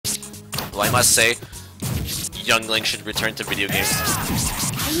Well, I must say, Youngling should return to video games.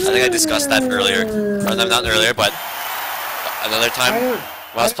 I think I discussed that earlier. Or no, not earlier, but another time when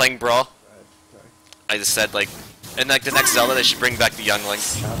I was playing Brawl, I just said like, in like the next Zelda, they should bring back the Youngling.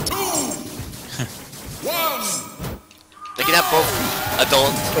 They can have both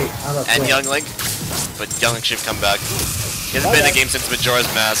adult and Youngling, but Youngling should come back. He hasn't been in a game since Majora's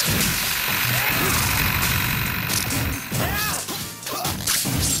Mask.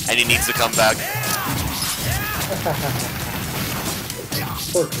 And he needs to come back.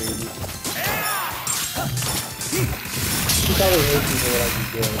 Poor Crazy. He probably hates me for what I can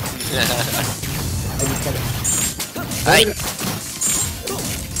do. I just kind of...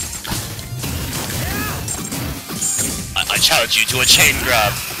 I challenge you to a chain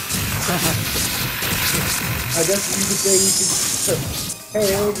grab. I guess you could say you could...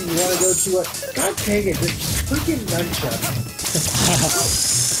 Hey, Andy, you wanna go to a... God dang it, this freaking nunchuck.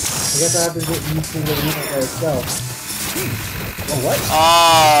 I guess I have to get used to the unit by itself. Oh, what?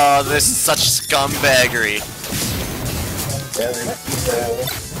 Oh, this is such scumbaggery.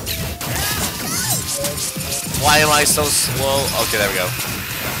 Why am I so slow? Okay, there we go.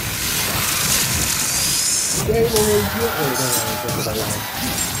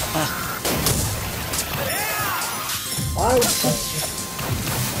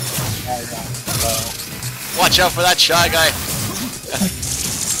 Watch out for that Shy Guy.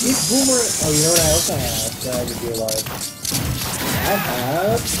 These boomer. Oh, you know what I also have that I could do alive? I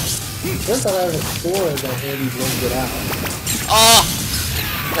have. First, I have a sword that Andy won't get out. Oh!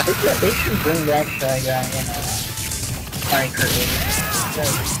 They can bring back the guy in Fire Creator.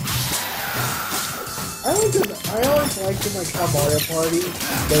 I always liked in like Mario Party.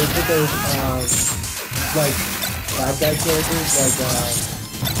 They put those like bad guy characters, like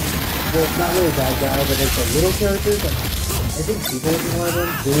well, not really bad guy, but it's the little characters. Like, I think people would be one of them.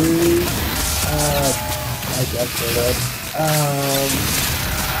 Blue, I guess sort of.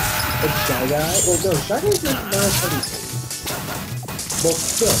 It's Shy Guy. Well, no, Shy Guy's not as funny. Well,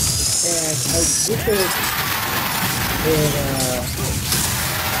 still. And I wish there was in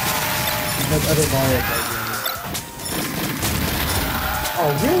like other Mario Kart games. Oh,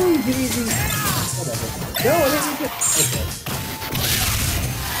 really? You didn't even... Whatever. No, I didn't even...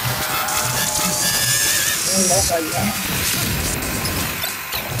 Okay.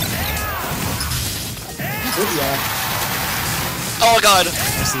 Good job. Oh my god!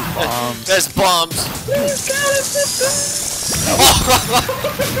 There's bombs. There's bombs!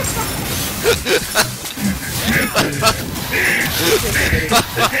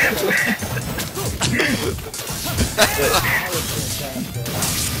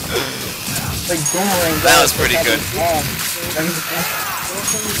 That was pretty good.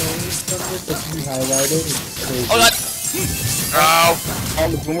 Oh god! All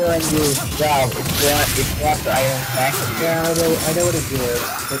the boomerang is job. It's brought the iron back. Yeah, I know what it is.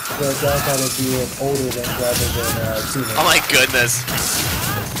 It's the downside of being older than rather than teenage. Oh my goodness.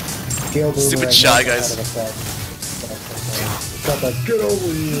 Stupid Shy Guys. Get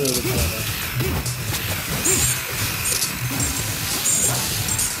over here.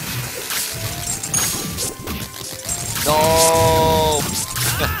 No!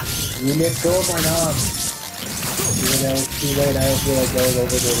 You let go of my knob. Even though it's too late, I don't feel like going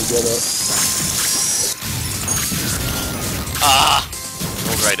over there to get it. Ah!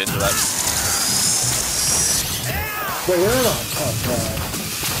 Rolled right into that. Wait, you're not on. Oh, God.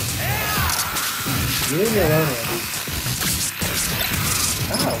 You leave me alone, Andy.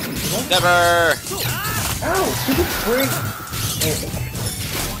 Ow. What? Never! Ow! Stupid spring!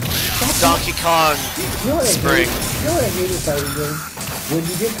 Donkey Kong spring. You know what I hate in fighting games? When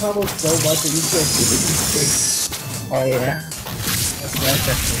you get combos so much that you can't do anything. Oh yeah. That's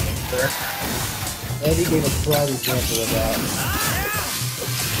actually fair. Andy gave a prime example of that.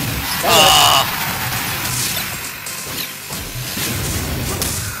 Ah!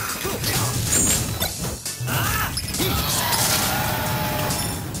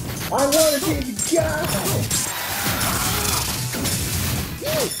 I want to be the guy!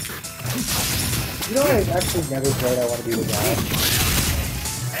 You know what I actually never played I Want to Be the Guy?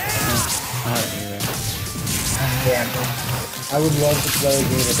 Yeah. I would love to play a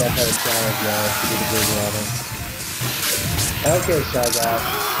game that had a challenge, to be the big runner. Okay, Shy Guy.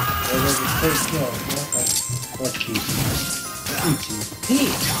 There's a first kill. What's Peach? Peachy.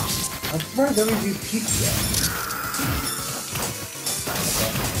 Peach! I'm surprised I haven't used Peach yet.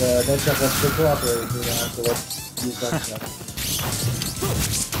 Okay. That stuff was still cooperating with me now, so let's use that stuff.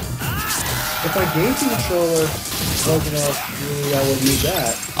 If my GameCube controller wasn't enough, I would use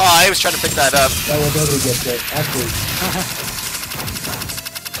that. Oh, I was trying to pick that up. That will nobody get it. Actually.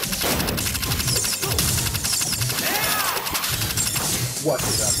 What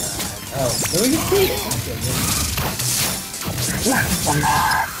is up, man? Oh, let me just see it.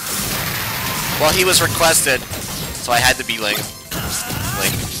 Well, he was requested, so I had to be Link.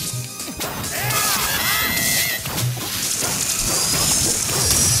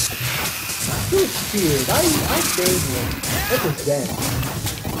 Who's weird? I made one. What was that?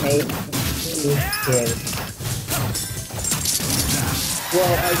 Hey, scared. Well,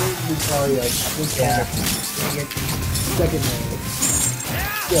 I named Lucario. I think second name.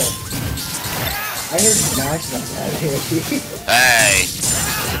 Still. I heard Smash like that. Hey!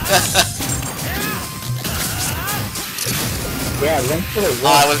 Yeah, Link for the Oh,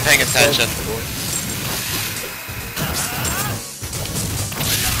 I wasn't paying attention.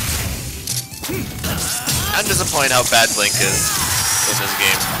 I'm disappointed how bad Link is in this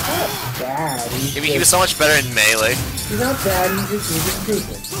game. Not bad. He was so much better in Melee. He's not bad, he's just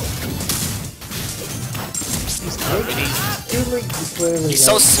stupid. He's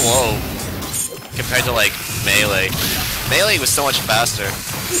so slow compared to like Melee. Melee was so much faster.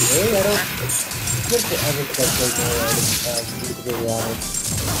 Really? I don't think to ever play Melee, to be honest.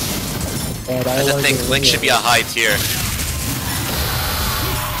 And I just think Link should be a high tier.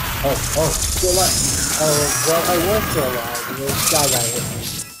 Oh, still alive. Oh, well, I was still alive, and this guy got hit me.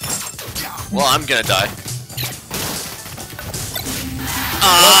 Well, I'm gonna die.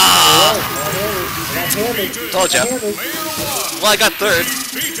 Told ya. Well, I got third.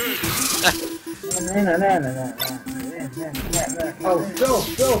 Oh,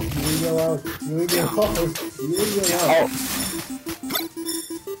 Phil! You leave me alone. You leave me alone. You leave me alone.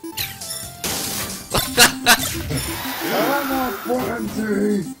 I'm not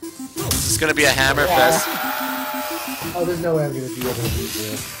 20! It's gonna be a hammer fest. Oh, there's no way I'm gonna be able to beat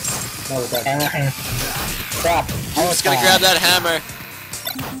you. Not with that. Stop. I'm just gonna grab that hammer.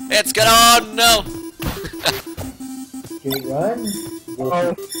 It's gonna. Oh no! Can you run?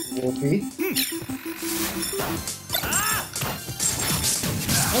 Wolfie. I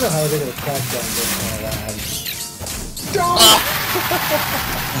don't know how they're gonna catch down this kind of lad.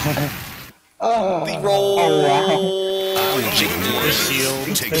 Oh! Roll! Oh, wow. The shield.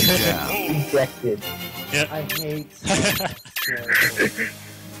 Take it down. Ejected. Yep. I hate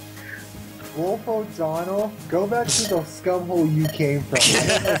Wolf O'Donnell, go back to the scumhole you came from. I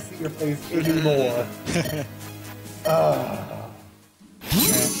don't want to see your face anymore.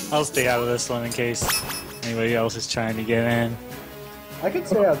 I'll stay out of this one in case anybody else is trying to get in. I can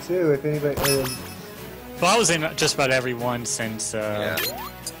stay out too if anybody. Well, I was in just about every one since the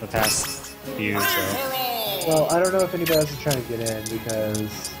past few, so. Well, I don't know if anybody else is trying to get in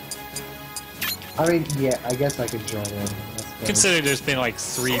because. I mean, yeah, I guess I could join in. Consider there's been like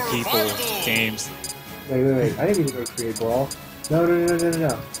 3 people games. Wait. I didn't even go create brawl. No.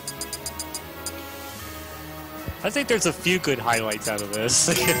 I think there's a few good highlights out of this.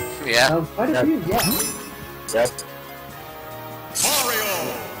 Yeah. Quite a few, yeah. Yep.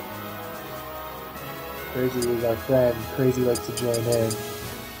 Crazy is our friend. Crazy likes to join in.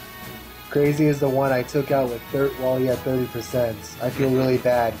 Crazy is the one I took out with while he had 30%. I feel really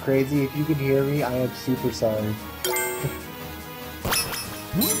bad. Crazy, if you can hear me, I am super sorry.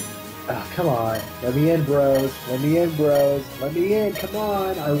 Oh, come on. Let me in, bros. Let me in, bros. Let me in. Come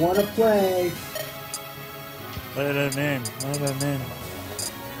on. I want to play. Let him in. Let him in.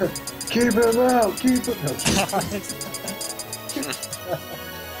 Keep him out. Keep him out.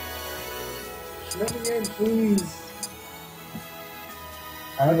 Let me in, please.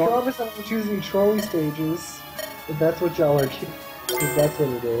 I promise I'm choosing trolley stages. If that's what y'all are. If that's what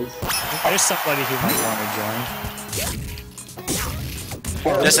it is. There's somebody who might want to join.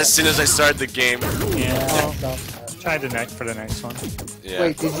 Just as soon as I started the game. Yeah. Well, try the next for the next one. Yeah.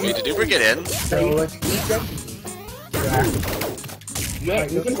 Wait, did you ever get in? So let's use them? Yeah.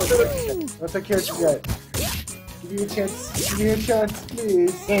 What's the character get? Give me a chance. Give me a chance,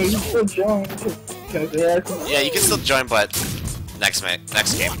 please. Yeah, you still join. Yeah, you can still join, but next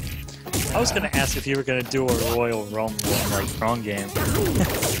game. I was gonna ask if you were gonna do a Royal Rumble like wrong game.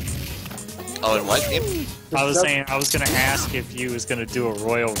 Oh, in what game? I was gonna ask if you was gonna do a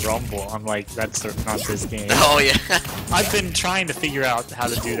Royal Rumble. I'm like, that's not this game. Oh yeah. I've been trying to figure out how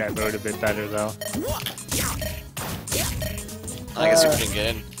to do that mode a bit better though. I guess you can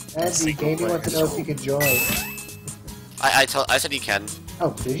get in. Andy, Gaming wants to know if he can join. I said he can.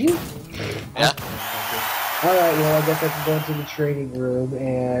 Oh, did you? Yeah. Alright, well, I guess I can go into the training room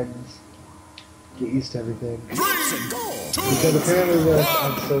and get used to everything. Because apparently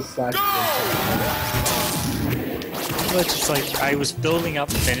I'm so slack. It's just like, I was building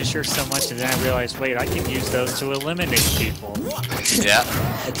up finishers so much and then I realized, wait, I can use those to eliminate people. Yeah.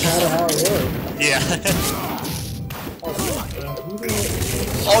 That's kind of how it works. Yeah. Who's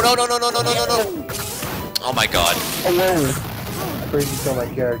Oh no no no no no no no no! Oh my god! Oh, whoa. Crazy stole my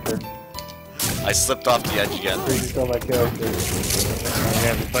character. I slipped off the edge again. Crazy stole my character. And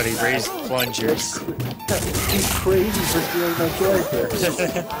everybody raised plungers. He's crazy for stealing my character.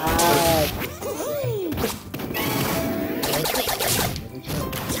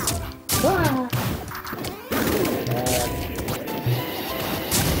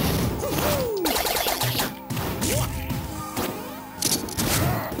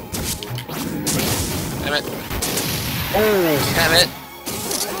 Damn it! Oh, Damn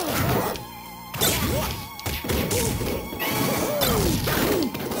it!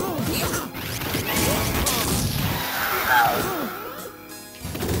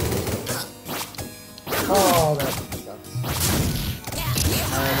 Oh, that sucks.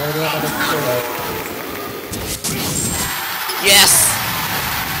 Yes!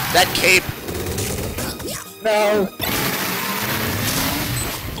 That cape! no.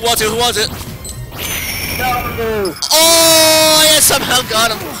 Who wants it? Who wants it? No. Oh! I somehow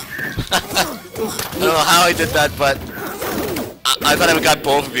got him! I don't know how I did that, but I thought I would got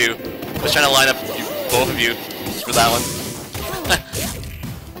both of you. I was trying to line up both of you for that one.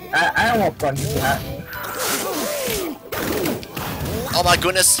 I don't want fun to happen. Oh my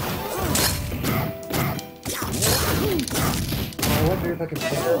goodness! I wonder if I can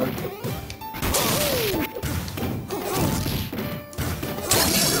play it.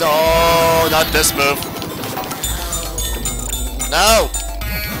 No, not this move. No!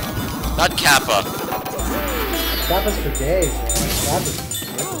 Not Kappa. Kappa's for days, man. Kappa's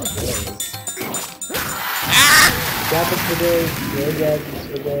for days. Kappa's for days, your gadgets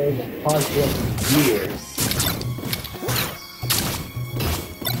for days, and Pog's for years.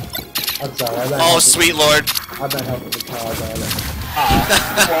 I'm sorry, I'm not Oh, helping- sweet lord. I'm not helping the cause either.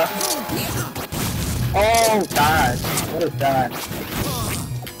 Oh, God. What a done.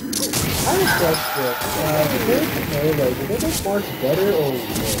 I have a question. Compared to Halo, do they make March better or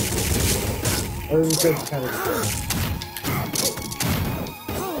worse? Or is it kind of the same?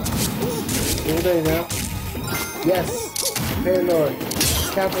 Anybody know? Yes! Paylord,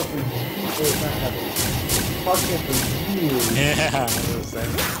 Kappa for years, not Kappa. Pog's for years. Yeah, I was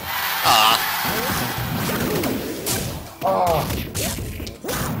saying. Ah. Oh!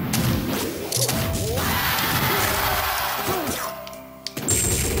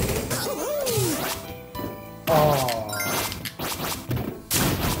 Oh!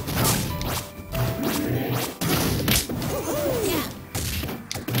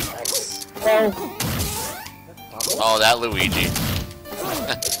 Oh, that Luigi.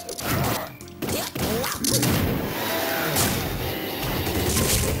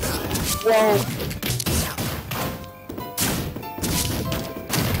 Whoa.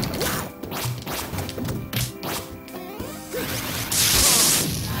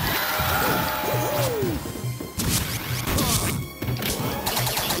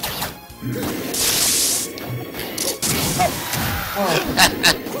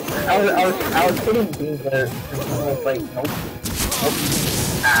 I was hitting B, but it was like, nope.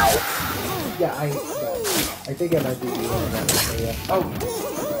 Ow. Yeah, I think I might be doing that area. Oh!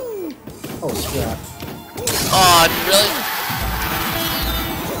 Oh, crap. Oh, really?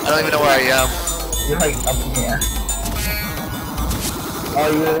 I don't even know where I am. You're like up in here.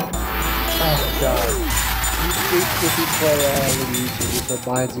 Are you? Oh, God. You freaking play Luigi, it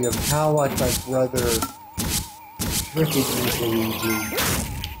reminds me of how much my brother freaking used Luigi.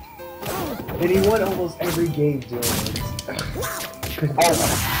 And he won almost every game doing it. Oh,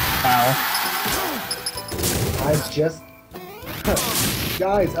 wow. I just...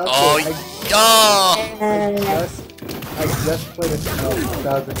 Guys, update. Oh, oh! I just played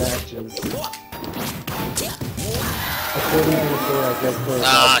 1,000 matches. According to the story, I just played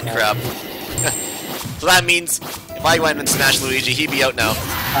Ah, 1,000 crap. matches. So that means if I went and smashed Luigi, he'd be out now.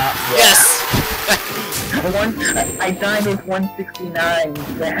 Yeah. Yes! I died at 169.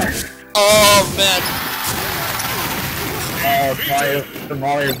 Oh, man. It's Mario, the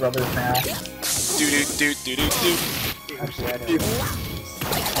Mario Brothers now. Do do do do do do. Actually, I don't know.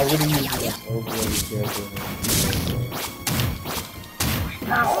 I would have used it as overlay character.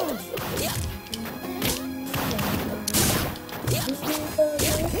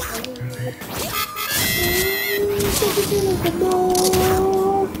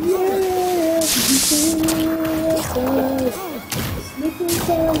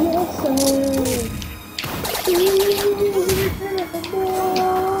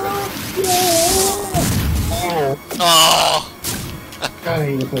 Oh! I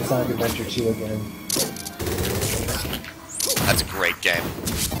need to play Sonic Adventure 2 again. That's a great game.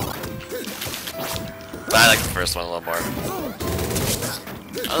 But I like the first one a little more.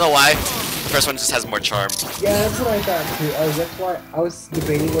 don't know why. The first one just has more charm. Yeah, that's what I thought too. That's why I was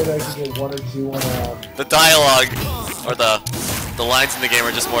debating whether I could get 1 or 2 on The dialogue or the lines in the game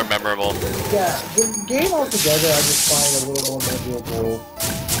are just more memorable. Yeah, the game altogether I just find a little more memorable,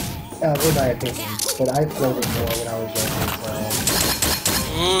 in my opinion. But I played it more when I was younger, so...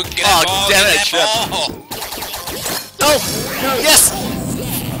 Ooh, get that ball, damn get it, that shit. ball! No! Yes!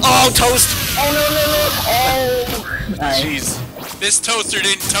 Oh, toast! Oh no no no! Oh! Jeez. This toaster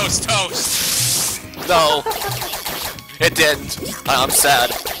didn't toast toast. No. It didn't. I'm sad.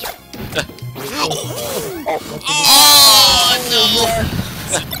 Oh no!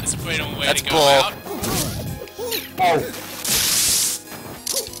 That's quite a way That's to go bull. out. Oh!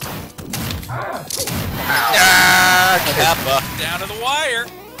 Ah, Kappa. Down to the wire.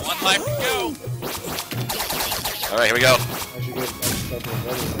 1 life to go. Alright, here we go. I should get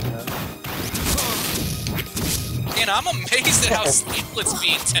ready then, huh? And I'm amazed at how stable it's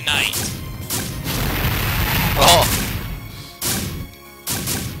being tonight. Oh.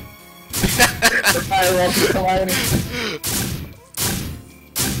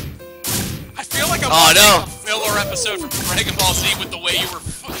 I feel like I'm Oh, watching no. a filler episode from Dragon Ball Z with the way you were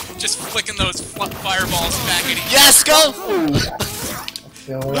just flicking those fireballs back at each other. Yes, go!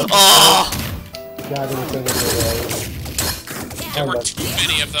 So, Oh! God, it was so good. There were too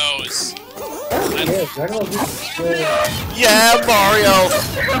many of those. Yeah, Dragon Ball Z is good. Yeah, Mario!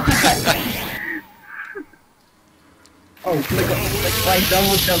 Oh, my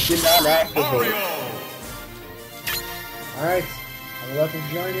double jump did not activate. Alright, I'm about to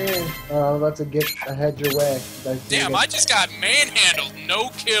join in. I'm about to get ahead your way. Damn, I just got manhandled. No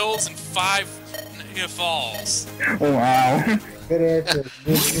kills and 5 falls. Oh, wow. Good answer.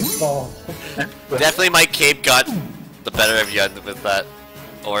 Good fall. Definitely my cape got the better of you with that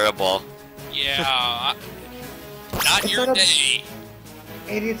aura ball. Yeah, not It's your not a- day.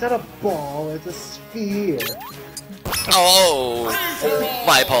 And it's not a ball, it's a sphere. Oh!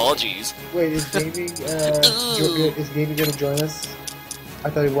 My apologies. Wait, is gaming, is gaming gonna join us? I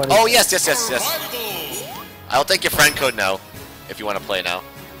thought he wanted. Oh, yes. I'll take your friend code now, if you want to play now.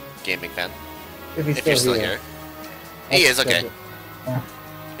 Gaming fan. If he's If you're still here. He is, okay.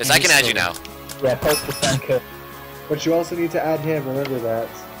 Yes, I can add you now. Yeah, post the friend code. But you also need to add him, remember that.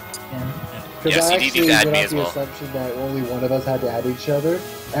 Because Yes, I you need actually to add went me off as the well. assumption that only one of us had to add each other.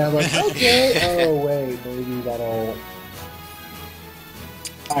 And I'm like, okay, oh wait, maybe that'll...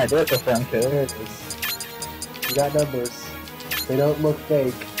 Alright, there's a friend There code. it is. We got numbers. They don't look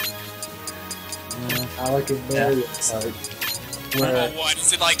fake. Alec and Mary part. Oh, what?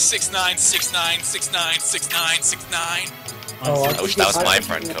 Is it like 6969696969? Oh, I wish that was my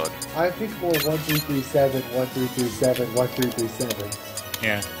friend code. I think more 1337, 1337, 1337.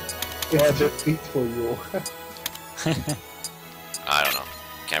 Yeah. It's just beats for you. I don't know.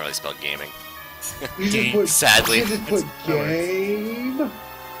 Can't really spell gaming. You just put, Sadly. You just put game.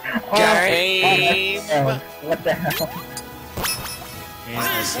 Game! What the hell? And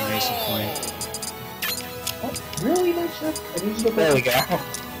exclamation point. Oh, really, my chef? I need you to There we put... go.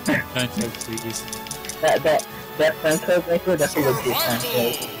 Contact please. That friend code maker, that's a legit friend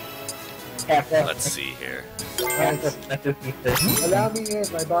code. Half that. Let's see here. Allow me in,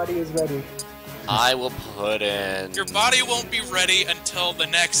 my body is ready. I will put in... Your body won't be ready until the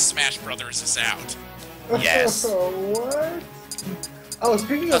next Smash Brothers is out. Yes. What? Oh,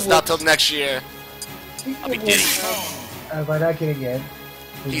 speaking That's of not which, till next year. I'll be giddy. Am I not getting in?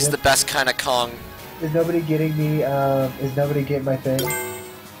 He's the best kind of Kong. Is nobody getting me, is nobody getting my thing?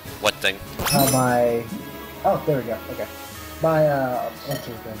 What thing? My... Oh, there we go, okay. My, what's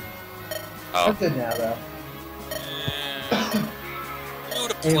your thing? I'm Oh. good now, though. Who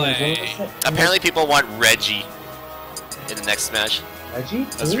to Anyway, play? what was it? Apparently people want Reggie in the next Smash. Reggie?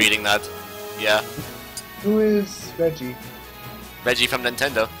 I was Who? reading that. Yeah. Who is Reggie? Reggie from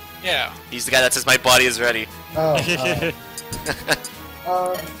Nintendo. Yeah. He's the guy that says my body is ready. Oh,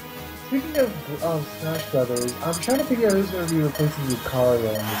 speaking of Smash Brothers, I'm trying to figure out who's going to be replacing Lucario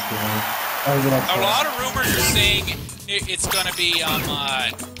in this game. Oh, the next A one. lot of rumors are saying it's gonna be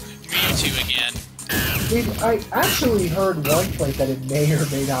Mewtwo again. I actually heard one place that it may or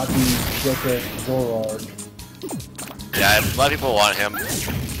may not be different Zoroark. Yeah, a lot of people want him.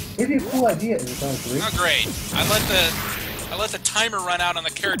 It'd be a cool idea if it's on 3. Oh great! I let the timer run out on the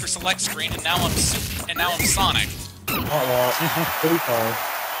character select screen, and now I'm Sonic. Oh well, it'll be fine.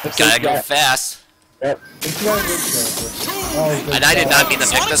 Gotta go fast. Yep. It's not a good character. Oh, And I did not mean to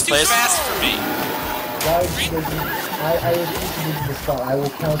pick Sonic's this too place. fast for me. I refuse to move the spot. I will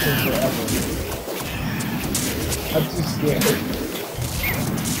count him forever. I'm too scared.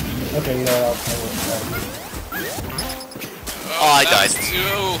 Okay, you know what? I won't. Oh, I that died.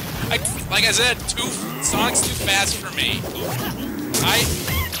 was like I said, Sonic's too fast for me.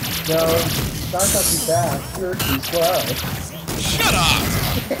 No, Sonic's not too fast. You're too slow. Shut up!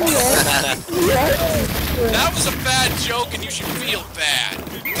 That was a bad joke, and you should feel bad.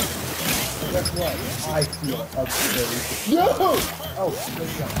 Guess what? I feel upset. No! Oh, good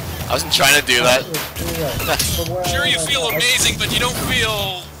job. I wasn't trying to do that. Sure, you feel amazing, but you don't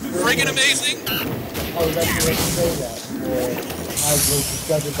feel friggin' amazing? Oh, that's the way to say that. Or I was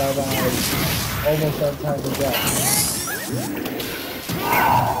disgusted by my almost on time to death.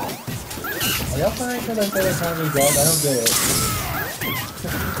 Are y'all fine because I said I time to death? I don't get it.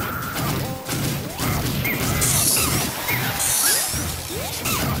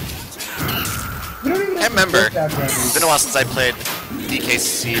 I remember. It's been a while since I played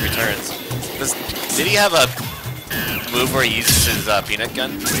DKC Returns. Did he have a move where he uses his peanut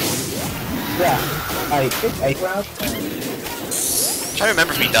gun? Yeah. I'm trying to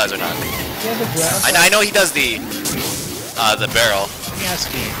remember if he does or not. I know he does the barrel. He has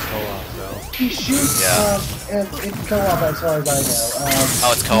to be in co-op though. He shoots, and it's co-op as far as I know.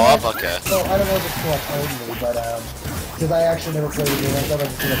 Oh, it's co-op? Okay. Well, I don't know if it's co-op only, but, because I actually never played the game. I thought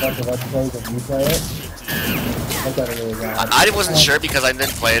I'd seen a bunch of us plays and you play it. I thought it really was I wasn't sure because I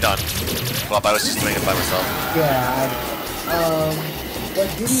didn't play it on co-op. I was just doing it by myself. Yeah, but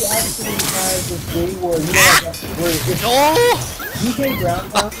did he actually have this thing where, you know, where if DK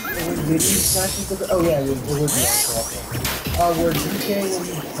ground pound, and when Diddy smashes the ground, oh yeah, it would be on co-op. Where DK, when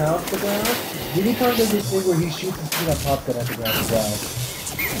he pounds the ground, Diddy kind of does this thing where he shoots his peanut pop gun at the ground as well.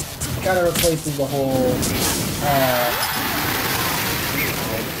 Kind of replacing the whole,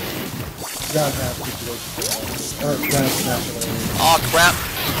 ground pound situation. Or ground smash. Oh crap!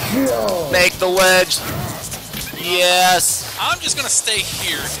 Yo! Make the wedge! Yes! I'm just gonna stay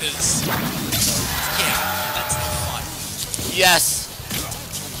here, cause yeah, that's not fun. Yes!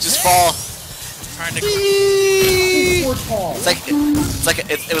 Just fall. Trying to It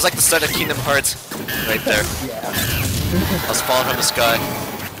was like the start of Kingdom Hearts right there. Yeah. I was falling from the sky.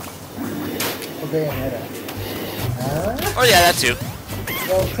 Okay, Oh yeah, that too.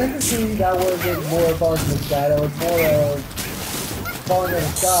 well, technically that wasn't more falling from the sky, that was more of falling from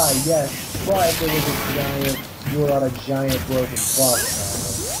the sky, yes, but there was a giant, you were on a giant broken clock.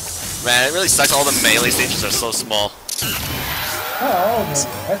 Man, it really sucks. All the melee stages are so small. Oh,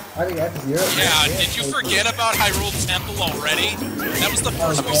 man. I think that's zero. Yeah, did you forget about Hyrule Temple already? That was the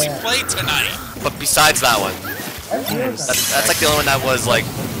first one we played tonight. But besides that one, That's that's like the only one that was like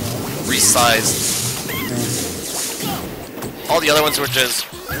resized. All the other ones were just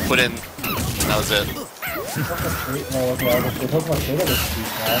put in. And that was it.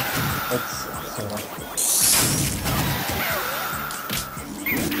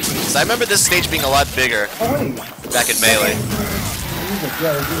 So I remember this stage being a lot bigger back in Melee.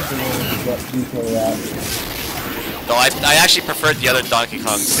 Though I actually preferred the other Donkey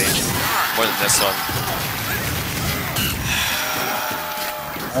Kong stage more than this one.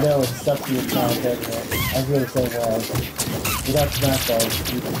 I know it's stuck to your tongue, doesn't it? I feel the same way. Without Smash Bros,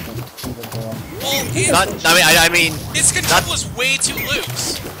 it's even more. Well, I mean, his control is way too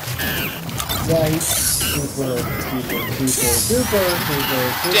loose. Yeah, he's super.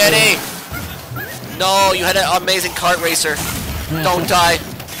 Danny! No, you had an amazing kart racer. Don't die.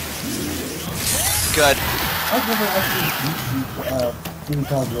 Good. I've never actually beat Diddy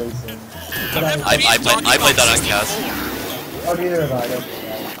Kong Racing. But I played that on Cast. Oh, neither have I. Don't do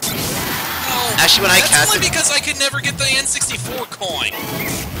No, Actually, when I that's casted- only because I could never get the N64 coin.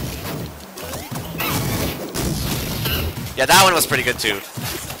 Yeah, that one was pretty good too.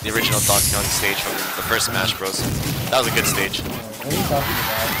 The original Donkey Kong stage from the first Smash Bros. That was a good stage. What are you talking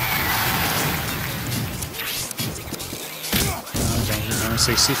about?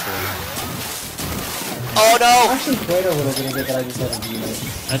 Oh I no! actually played a little bit of it, but I just haven't beat it.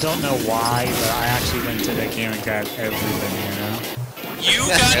 I don't know why, but I actually went to that game and got every banana. You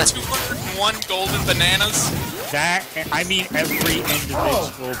got 201 golden bananas? That, I mean every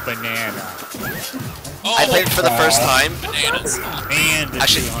individual banana. Oh, I played it for the first time. bananas. And the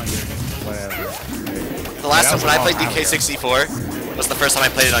Actually- 200 and whatever. The last that time was when I all played I was. DK64 was the first time I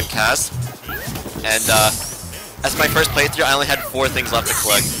played it on Cast. And as my first playthrough, I only had 4 things left to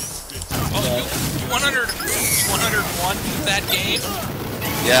collect. Oh, you 101 that game?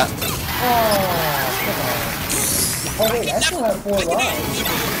 Yeah. Oh, wait, I still have 4 I can lives.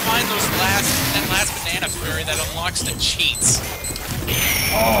 never find that last banana fairy that unlocks the cheats.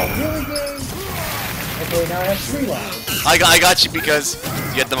 Oh, really, game? Okay, now I have 3 lives. I got you because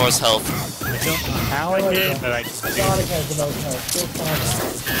you had the most health. I don't know how I did, but I did. Sonic has the most health. Still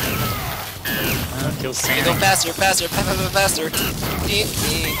Sonic. Kill You Sonic. go faster, faster, faster.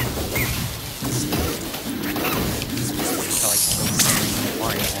 I like kill Sonic.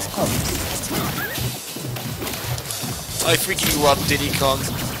 Mario. I freaking love Diddy Kong.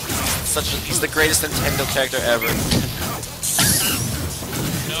 He's the greatest Nintendo character ever.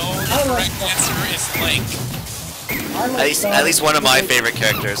 No, the correct answer is Link. At least one of my favorite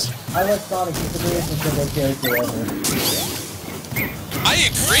characters. I like Sonic. He's the greatest Nintendo character ever. I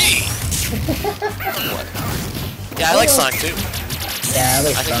agree. Yeah, I like Sonic too. Yeah, I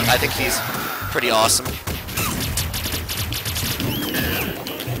like Sonic. I think he's pretty awesome.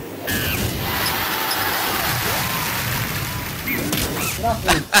 Get off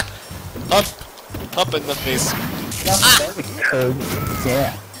me. Up in the face. Get off me.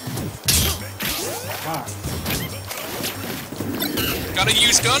 Yeah. Ah. Gotta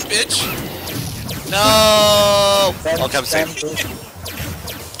use gun, bitch. No! I'll come save.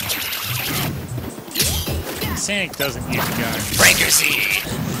 Sonic doesn't use guns. Breaker Seed!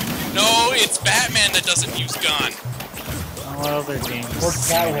 No, it's Batman that doesn't use gun. All other games. Or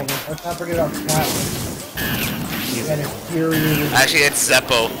Catwoman. Let's not forget about Catwoman. That infuriating. Actually, it's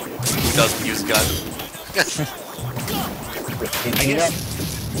Zeppo who doesn't use gun. I guess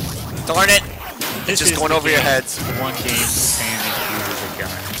Darn it! this Just is going the over your game- heads. The one game Sonic uses a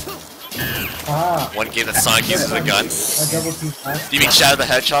gun. Ah. One game that Sonic uses a gun. A double team pass. Do you mean Shadow the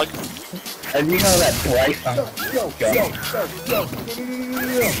Hedgehog? And you know that twice on Yo.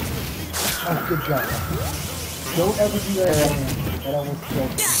 Oh, good job. Don't ever do that again. That almost killed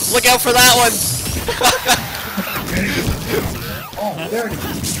me. Look out for that one! Oh, there it is.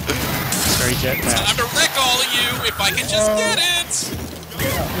 Sorry, jetpack. Time to wreck all of you if I can just get it.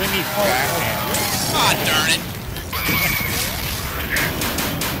 We need Batman. Ah, darn it.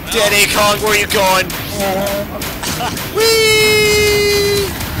 Diddy Kong, where are you going? Whee!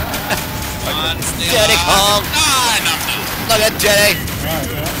 Come on, stay Diddy alive. Kong! Ah, no. Look at Diddy!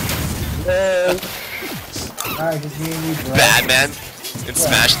 Alright, just me and you, bro. Batman in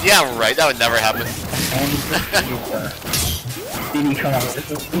Smash. Yeah, right. That would never happen. Diddy Kong.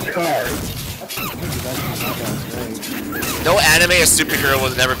 No anime or superhero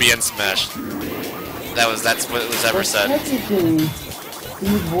will never be in Smash. That's what was ever But said. technically,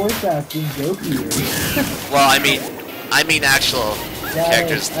 he's voice acting Goku. Well, I mean actual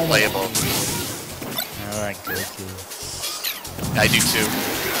characters I know. playable. I like Goku. I do too.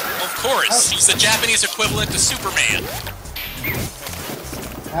 Of course, he's the Japanese equivalent to Superman.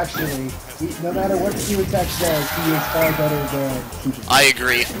 Actually, no matter what Q Attack says, he is far better than Superman. I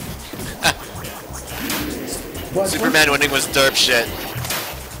agree. But Superman winning was derp shit.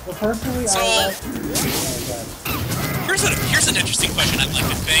 But personally, So- I like... Here's an interesting question I'd like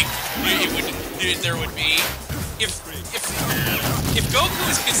to think there would be if Goku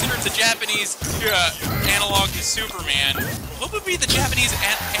is considered the Japanese analog to Superman, what would be the Japanese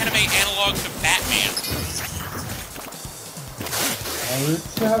anime analog to Batman?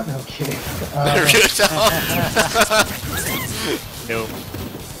 Naruto? No, I'm kidding. Nope.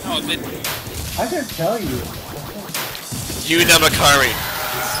 Oh, then I can tell you. Yuna Makari.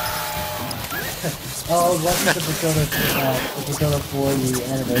 Oh, I was watching the Persona 4 the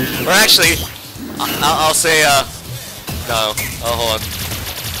animation. Or actually, I'll say, no. Oh, hold on.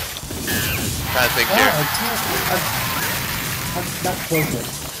 Trying to think Oh, here. I'm not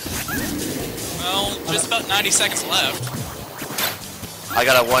focused. well, just about 90 seconds left. I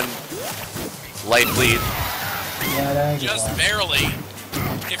got a 1 light bleed. Yeah, that ain't Just gonna work. barely.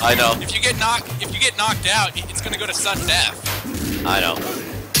 I know. If you get knocked out, it's gonna go to sudden death. I know.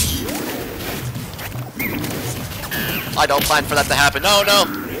 I don't plan for that to happen. No, no.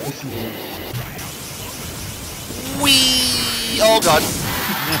 Whee! Oh god.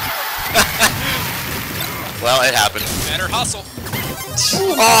 Well, it happened. Better hustle.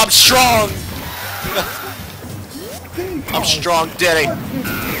 Oh, I'm strong. I'm strong, Diddy.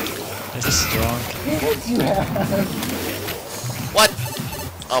 This is strong. What?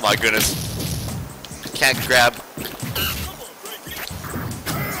 Oh my goodness. Can't grab.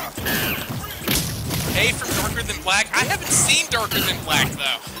 Hey, from Darker Than Black. I haven't seen Darker Than Black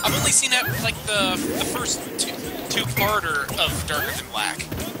though. I've only seen that like the first two-parter of Darker Than Black.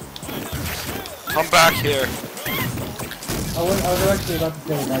 Come back here. I was actually about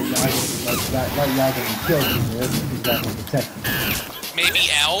to say Light Yaga and kill people. He's got to protect me. Maybe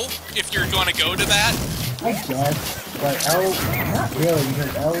L, if you're going to go to that. I guess, but L, not really,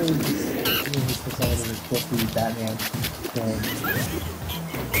 because L is just the same as the quickly Batman thing.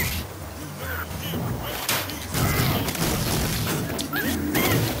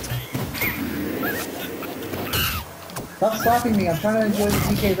 Stop slapping me, I'm trying to enjoy the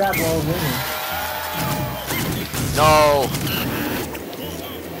TK rap while we're winning. No.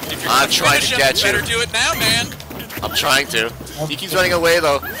 If you're I'm gonna trying finish to him, get you better you. do it now, man. I'm trying to. He keeps running away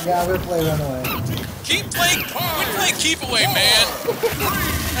though. Yeah, I'm gonna play Runaway. Quit playing keep away, man.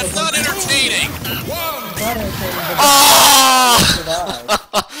 That's not entertaining. Not entertaining, but Oh!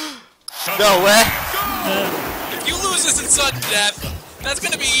 survive. No way. If you lose this in sudden death, that's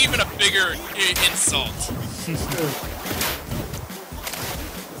gonna be even a bigger insult.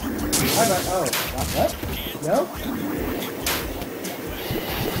 Oh, what? No?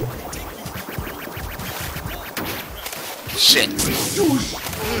 Shit.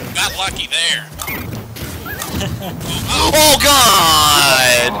 Got lucky there. Oh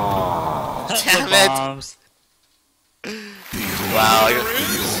God! Damn it! Bombs. Wow.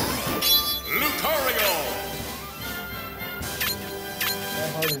 My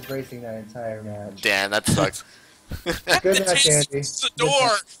heart is racing that entire match. Damn, that sucks. Good match, Andy. The door,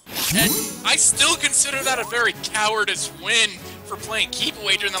 and I still consider that a very cowardice win for playing keep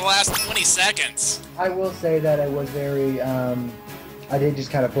away during the last 20 seconds. I will say that I was very, I did just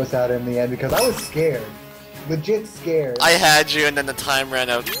kind of puss out in the end because I was scared. Legit scared. I had you, and then the time ran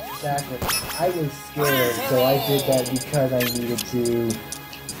out. Exactly. I was scared, so I did that because I needed to,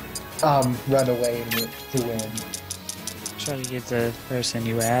 run away and to win. Try to get the person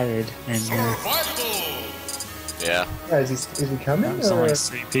you added, and Yeah. Yeah, is he coming? there's Or? only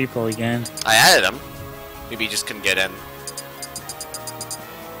 3 people again. I added him. Maybe he just couldn't get in.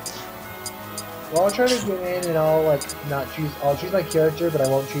 Well, I'll try to get in and I'll, like, not choose, I'll choose my character, but I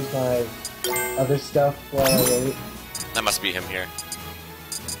won't choose my other stuff while I wait. That must be him here.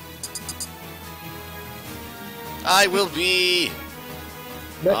 I will be.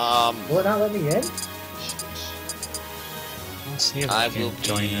 But, will it not let me in? Let's see if I I will can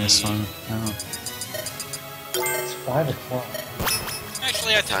join be- this one. Oh. It's 5 o'clock.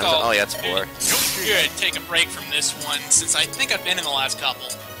 Actually, I think Time's- I'll oh yeah, it's 4. good take a break from this one since I think I've been in the last couple.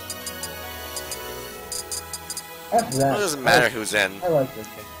 After that, It doesn't matter who's in. I like this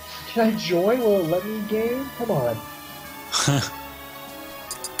thing. Can I join? Will it let me game? Come on.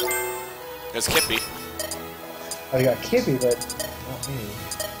 It's Kippy. Oh, you got Kippy, but not me.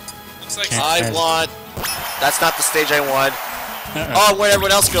 Looks like Can't- I want. That's not the stage I want. Uh-oh. Oh, where'd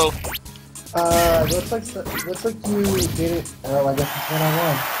everyone else go? Looks like you did it. Oh, I guess it's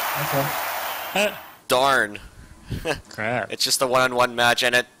 1-on-1. Okay. Darn. Crap. It's just a one-on-one match,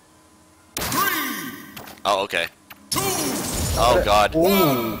 and it. Oh, okay. Oh God.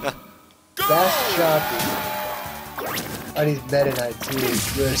 Ooh. That's shocking. Oh, he's Meta Knight too.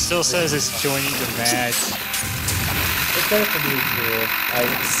 Good. It still says it's joining the match. It's better for me too.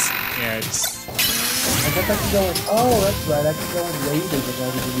 Yeah, it's... I guess I can go in. Oh, that's right. I can go in waiting and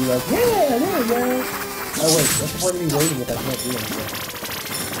then it can be like, yeah, there we go. Oh wait, what's the point of me waiting if I can't do anything?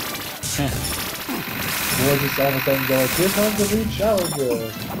 Or just all of a sudden go like, here comes the new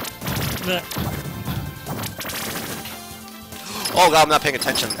challenger. Oh God, I'm not paying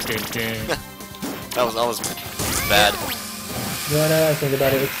attention. Good game. That was bad. You know, now I think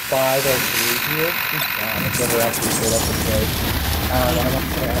about it, it's 5:03 here. I've never actually stayed up and played. I'm not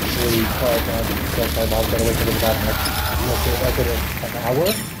gonna actually call it down because my mom's gonna wake up in about like an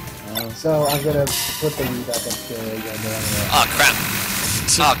hour. So I'm gonna put the Wii back upstairs and then Oh crap.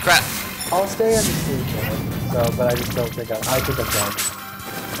 Oh crap. I'll stay on the stream channel. So, but I just don't think I think I'm done.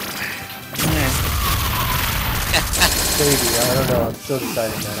 Maybe, I don't know, I'm still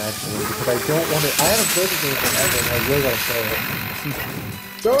deciding that actually, because I don't want to, I haven't played the game forever and I really want to play it.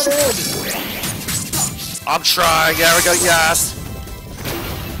 Throw it in! I'm trying. There we go. Yes.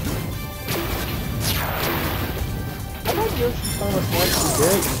 I thought Yoshi's Song was once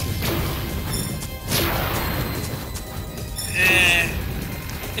very interesting.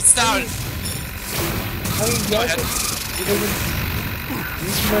 it's not. I mean, yes, it doesn't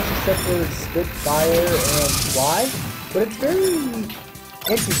use too much except for spit fire and fly, but it's very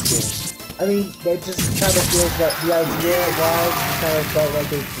interesting. I mean, it just kind of feels like the idea was kind of felt like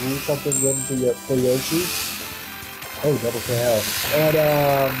they threw something into for Yoshi. Oh, double KO. And,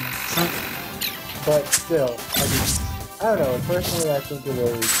 but still, I mean, I don't know, personally I think it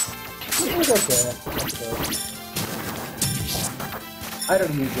was okay. I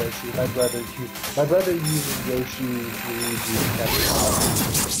don't use Yoshi, my brother uses Yoshi, Luigi, and Pepper.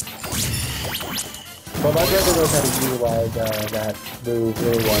 But my brother knows how to utilize that move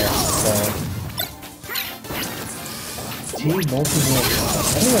really well, so... Team multi-move. I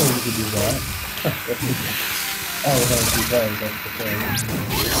didn't know you could do that. Oh, with only 2 players, that's the thing.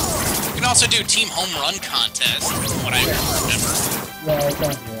 You can also do team home run contest, from what I remember. Yeah, it's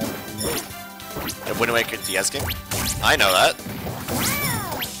on here. The Wind Waker DS game? I know that.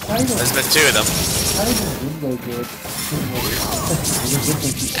 There's been 2 of them. Not even Window good.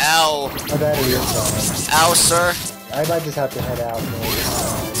 Ow! My battery is gone. Ow, sir! I might just have to head out.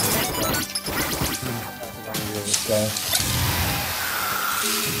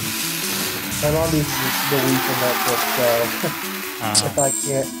 I'm on the week in Netflix, so if I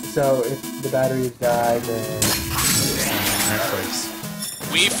can't, so if the battery has died, then Netflix.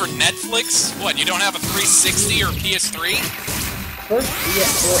 Wii for Netflix? What, you don't have a 360 or PS3? first, yeah,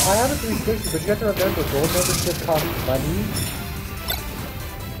 well, I have a 360, but you have to remember, gold membership costs money.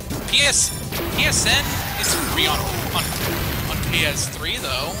 PSN is free on PS3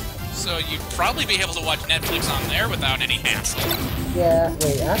 though, so you'd probably be able to watch Netflix on there without any hassle. Yeah,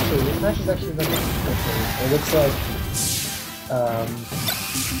 wait, actually, this match is actually the it looks like,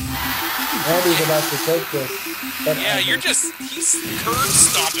 Andy's about to take this. But Yeah, he's curb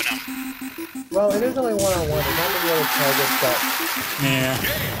stomping him. well, it is only one-on-one, there's not many other targets that, Yeah.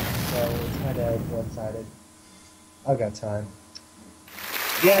 so it's kind of one-sided. I've got time.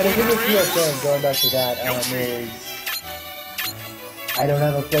 Yeah, the thing with PSN, going back to that, is I don't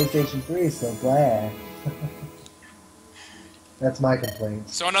have a PlayStation 3, so glad. That's my complaint.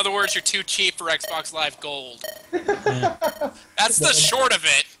 So in other words, you're too cheap for Xbox Live Gold. That's the short of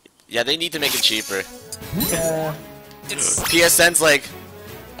it. Yeah, they need to make it cheaper. Yeah, It's PSN's like,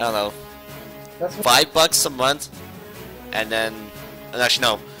 I don't know, that's what, $5 a month, and then, actually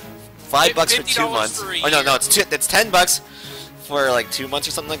no, $5 for 2 $50 months. for a Oh no, year. no, it's $10 for like 2 months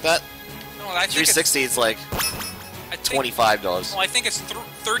or something like that. no, I think 360 is like I think, $25. well, I think it's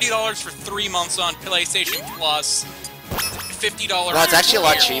 $30 for 3 months on PlayStation Plus. $50. No, it's actually a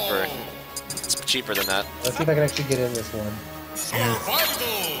lot cheaper. It's cheaper than that. let's see if I can actually get in this one.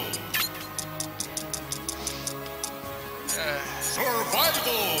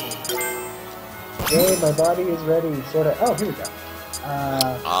 Hey, my body is ready, sorta. Oh, here we go.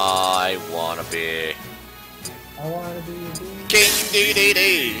 I wanna be I wanna be a bee. King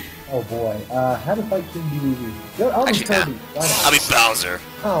DDD. Oh boy, how to fight King DDD. Yo, I'll be Actually, Kirby. nah. Why not? I'll be Bowser.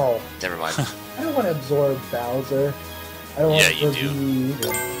 Oh, Never mind. I don't want to absorb Bowser. I don't Yeah, want to you absorb do. you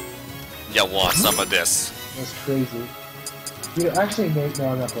either. You want some of this? That's crazy. You know, actually, Nate, no,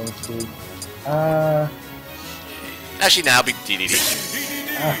 I'm not going to be. Actually, now I'll be DDD.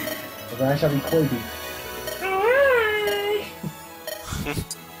 But then I shall be Kirby.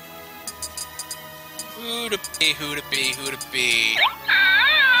 Who to be, who to be, who to be.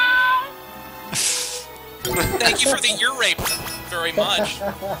 Thank you for the ear rape very much.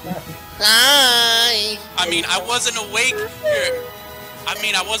 Hi. I mean, I wasn't awake.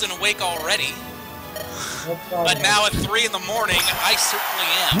 I wasn't awake already. No problem. But now at 3 in the morning, I certainly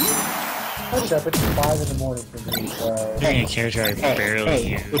am. What's up? It's 5 in the morning for me, so... Doing a character I barely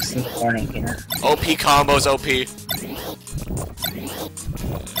use. It's in the morning here. OP combos, OP.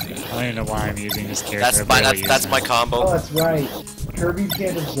 I don't even know why I'm using this character. That's my Oh, combo. that's right. Kirby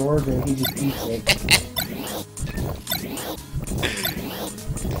can't absorb it, he just eats it.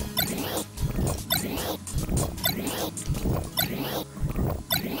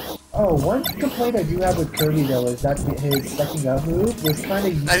 Oh, one complaint I do have with Kirby though is that his sucking up move was kind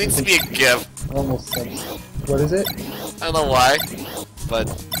of That needs to be a GIF. almost sense. What is it? I don't know why, but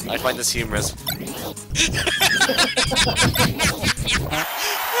I find this humorous.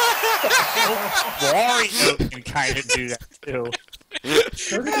 Wario can kind of do that too.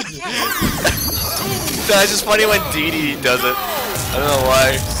 Kirby is No, it's just funny when DD does it. I don't know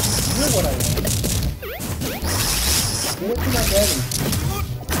why. you know what I want. Get it to my daddy.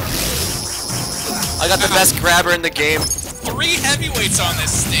 I got the best grabber in the game. 3 heavyweights on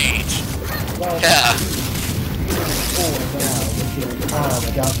this stage. Well, Yeah. it's 4 now.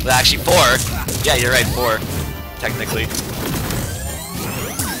 I got Well, actually 4. Yeah, you're right, 4. Technically.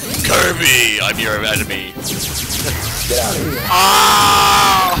 Kirby, I'm your enemy. Get out of here.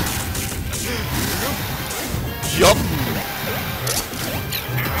 Ah! Yup.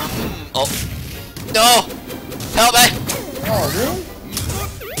 Oh. No! Help me! Oh, really?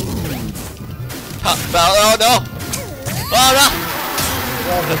 Oh no! Oh no!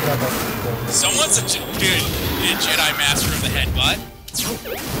 Well, pick it up after this. Someone's a Jedi Master of the Headbutt.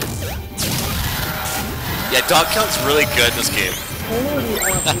 Yeah, dog count's really good in this game.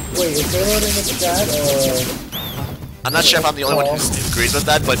 Wait, is Payload in the chat, or... I'm not sure if I'm the only one who agrees with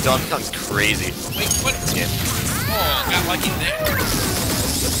that, but dog count's crazy. Wait, what? Yeah. Oh, got lucky there.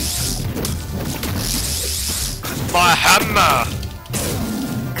 My hammer!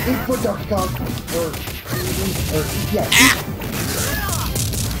 Input Donkey Kong, or yeah.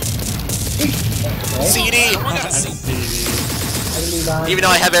 Okay. CD! We're gonna see. Enemy line. Even though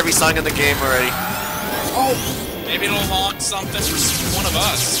I have every song in the game already. Oh, Maybe it'll unlock something for one of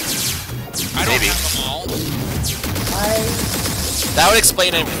us. I don't Maybe. have them all. That would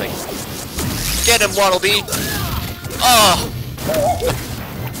explain everything. Get him, Waddle Dee! Oh!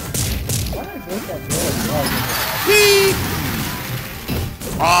 Why did I make that noise? Whee!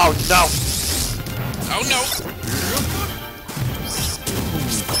 Oh no! Oh no!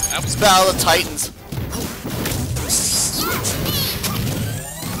 That was Battle of Titans.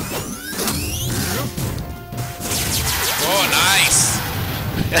 oh nice.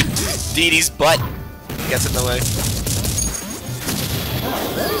 Dee Dee's butt gets in the way.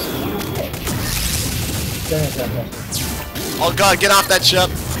 Oh god, get off that ship!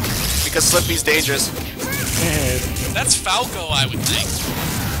 Because Slippy's dangerous. That's Falco, I would think.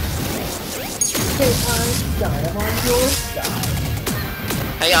 Hey, Einstein, I'm on your side.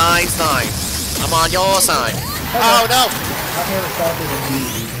 Hey Einstein, I'm on your side. Oh no! I've never thought of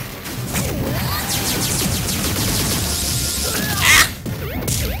a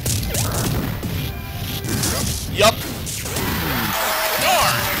Yup.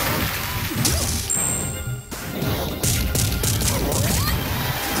 Darn!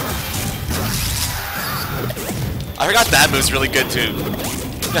 I forgot that move's really good too.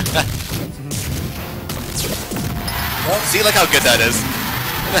 See, look how good that is.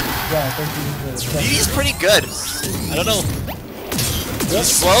 Yeah, thank you. He's pretty good. I don't know. He's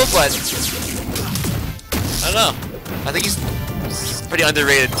slow, but I don't know. I think he's pretty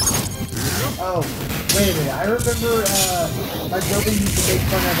underrated. Oh, wait a minute. I remember my brother used to make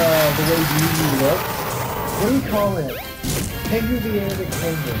fun of the way you look. What do we call him? Pengu the Arabic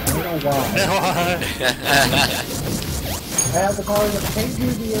Penguin. I don't know why. I have to call him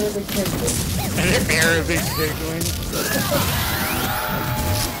Pengu the Arabic Penguin. Arabic penguin.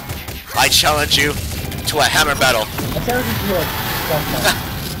 I challenge you to a hammer battle. I sounded good.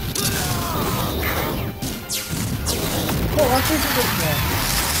 Oh, I'm thinking this man.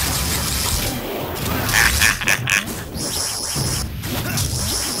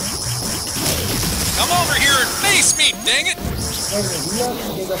 Come over here and face me, dang it! Wait a minute, we have to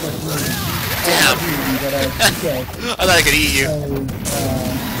dig up a food. Damn. Okay. I thought I could eat you.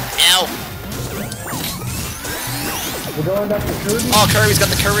 Ow. We're going back to Kirby? Oh, Kirby's got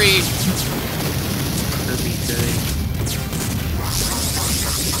the curry.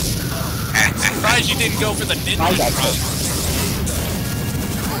 Surprised you didn't go for the ninja drop.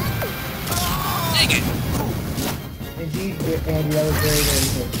 Dang it! Indeed, Andy, that was very, very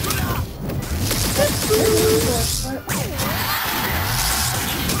good.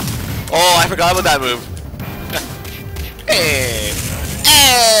 Oh, I forgot about that move. Hey.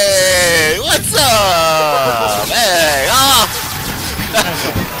 Hey, what's up? Hey, oh.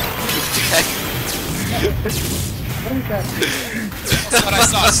 What is that? I thought I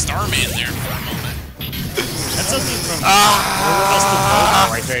saw a Starman there for a moment. That's something from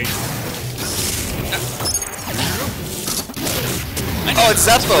I think. Oh, it's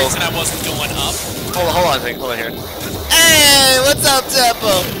Zeppo. And I wasn't going up. Hold on, hold on here. Hey, what's up,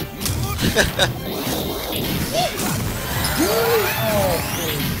 Zeppo?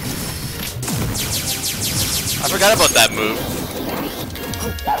 I forgot about that move.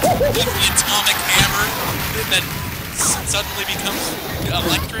 The atomic hammer that suddenly becomes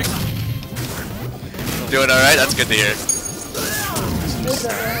electric. Doing alright? That's good to hear.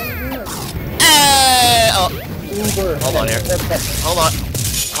 Hey! Oh. Hold on here. Hold on.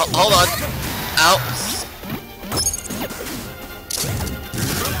 Hold on. Ow.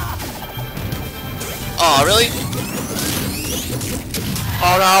 Oh, really?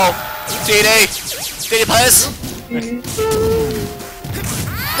 Oh no! DD! DD, please!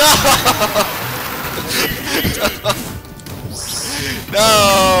 No!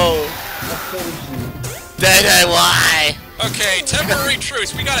 No! DD, why? Okay, temporary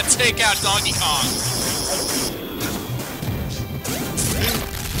truce. We gotta take out Donkey Kong.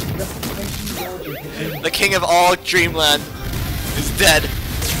 The king of all Dreamland is dead.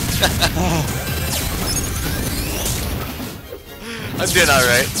 I'm doing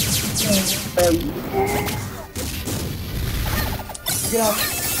alright. Get off.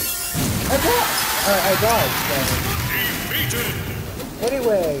 I died.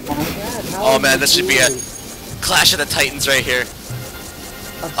 Anyway, Oh man, this should be a Clash of the Titans right here.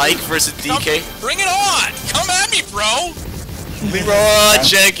 Ike versus DK. Bring it on! Come at me, bro! Leroy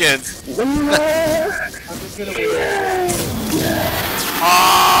Jenkins. I'm just gonna wait.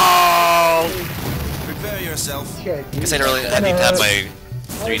 Oh! Prepare yourself. Okay, Guess I don't really need to have my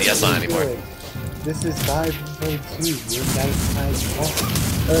 3DS on anymore. This is 5.2,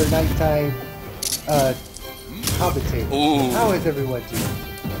 your nighttime commentator. Ooh. How is everyone doing?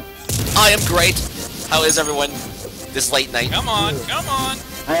 I am great. How is everyone? This late night. Come on, come on.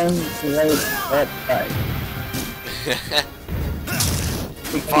 I'm late at night.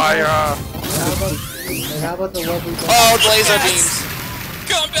 Fire! How about the lovely... Oh, laser beams!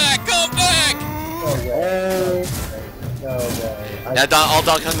 Come back, come back! No way. Now, all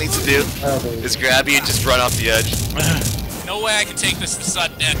Donkey Kong needs to do I don't believe is it. grab you and just run off the edge. No way I can take this to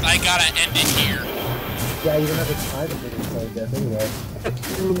sudden death. I gotta end it here. Yeah, you don't have the time to do this like that anyway.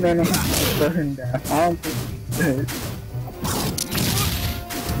 2 minutes burn down. I don't think it's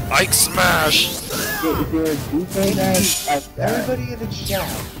Ike smash! good. Is there a DJ like that? Everybody in the chat,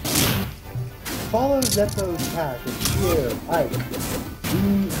 follow Zeppo's path and cheer Ike.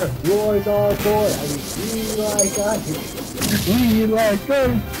 Yours are boy. I mean, we like Ike. We like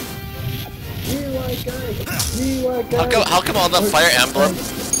us. We like Ike. We like Ike. How come all the Fire Emblem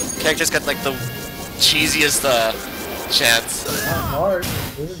characters got like the cheesiest chants? Marth.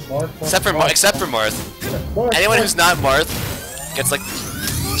 This is Marth. Except for Marth. Marth. Anyone who's not Marth gets like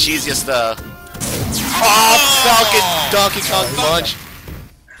the cheesiest Oh, Falcon Donkey Kong punch!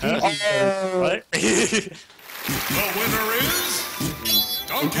 What? The winner is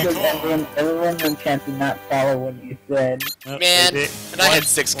Donkey Because Kong. everyone in chat did not follow what you said. Man, and I had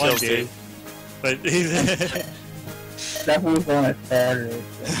 6 kills too. But That was on a Saturday.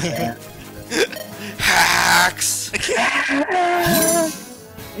 So, Hacks!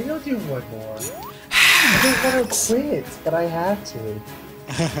 Maybe I'll do one more. I don't want to quit, but I have to.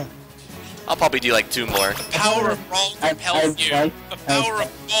 I'll probably do like 2 more. The power of Brawl compels you. The power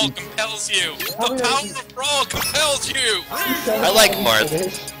of Brawl compels you. The power of Brawl compels you. I like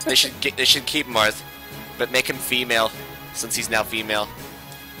Marth. They should keep Marth, but make him female, since he's now female.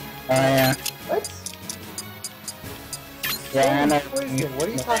 yeah. What? Yeah, I know. What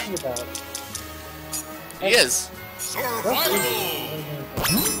are you talking about? He is. Survival.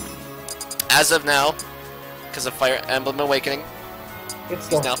 As of now, because of Fire Emblem Awakening, It's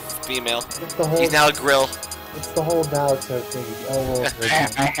he's the, now female. it's the whole. He's now a grill. It's the whole Naruto thing. All over again.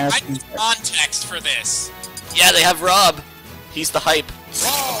 I have I to. need context for this. Yeah, they have Rob. He's the hype.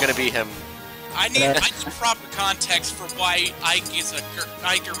 I'm gonna be him. I need proper context for why Ike is a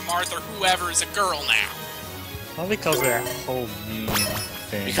Ike or Martha or whoever is a girl now. Probably because of that whole meme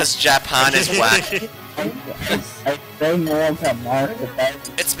thing. Because Japan is whack. I say more about Mark, but that's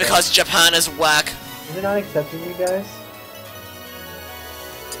It's because Japan is whack. Is it not accepting you guys?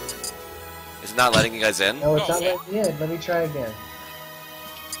 It's not letting you guys in. No, it's not letting me in. Let me try again.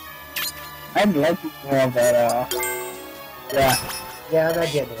 I'd like to know about, yeah. Yeah, I'm not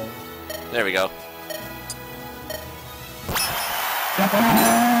getting it. There we go.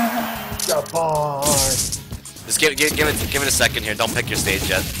 Japan! Just give it a second here. Don't pick your stage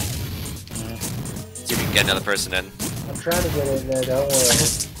yet. See if you can get another person in. I'm trying to get in there, don't worry.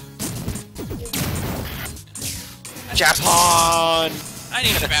 Japan! I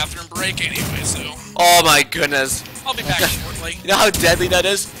need a bathroom break anyway, so Oh my goodness! I'll be back shortly. You know how deadly that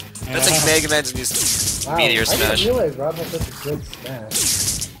is? That's like Mega Man's new Wow, Meteor I Smash. didn't realize Rob had such a good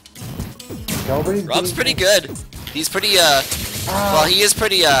smash. Nobody's Rob's getting- pretty good. He's pretty well, he is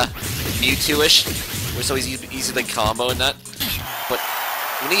pretty Mewtwo-ish, so he's easy like combo and that. But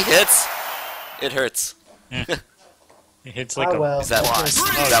when he hits, it hurts. It hits like Ah, a well. Is that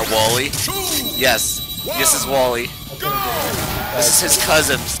Wally? Yes, this is Wally. This is his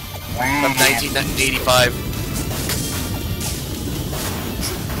cousin from 1985.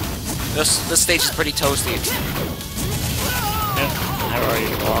 This stage is pretty toasty. I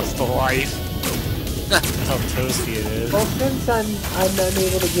already lost a life. How toasty it is. Well, since I'm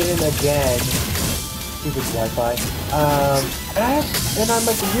unable to get in again, stupid Wi-Fi. And I'm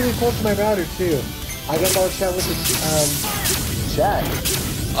like really close to my router too. I guess I'll chat with the chat.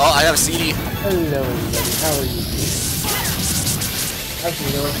 Oh, I have a CD. Hello, everybody. How are you?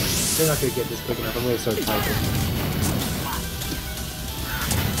 Actually, you know what? They're not gonna get this quick enough. I'm gonna start typing.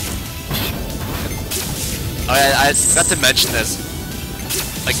 Oh, I forgot to mention this.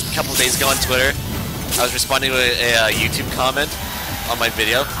 Like a couple days ago on Twitter, I was responding to a YouTube comment on my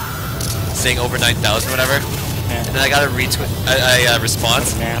video saying over 9,000 whatever, and then I got a retweet, a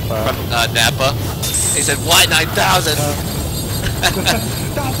response Napa. from Napa. He said, "Why 9,000?"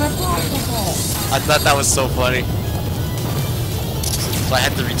 That's impossible! I thought that was so funny, so I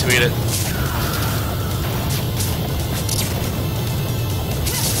had to retweet it.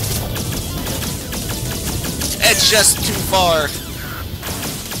 It's just too far.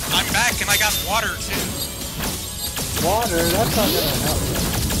 I'm back and I got water too. Water? That's not gonna help.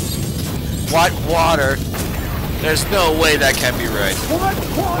 What water? There's no way that can be right. What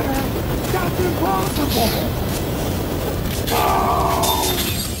water? That's impossible!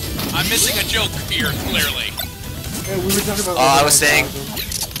 I'm missing a joke here, clearly. Hey, we were talking about. I was saying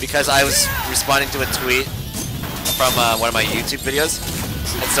because I was responding to a tweet from one of my YouTube videos,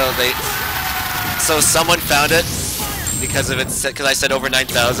 and so someone found it because of it because I said over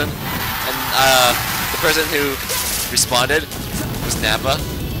 9,000, and the person who responded was Napa,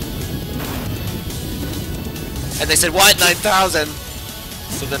 and they said what 9,000.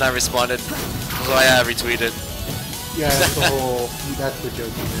 So then I responded, so I retweeted. Yeah, that's the whole. That's the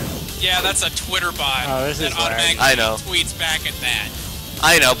joke. Yeah, that's a Twitter bot Oh, this that is automatically I know. tweets back at that.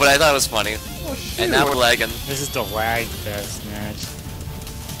 I know, but I thought it was funny. Oh shoot! And now we're lagging. This is the lag fest match.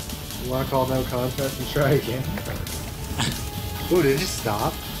 You want to call no contest and try again? Ooh, did it just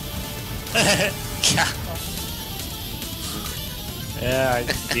stop? Yeah,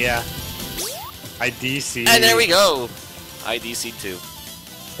 yeah. I DC. And there we go. IDC 2.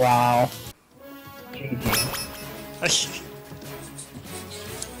 Wow.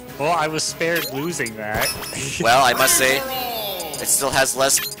 Well, I was spared losing that. Well, I must say, it still has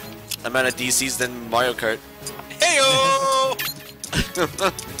less amount of DCs than Mario Kart. Heyo!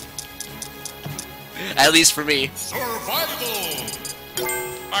 At least for me. Survival.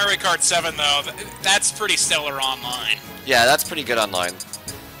 Mario Kart 7 though, that's pretty stellar online. Yeah, that's pretty good online.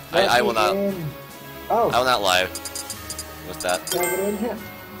 I will not. Oh, I will not lie with that. can I get in here?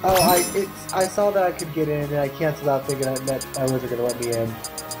 Oh, I saw that I could get in, and I canceled out thinking that I wasn't gonna let me in.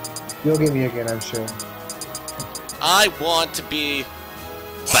 You'll get me again, I'm sure. I want to be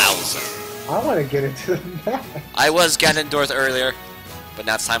Bowser. I want to get into the match. I was Ganondorf earlier, but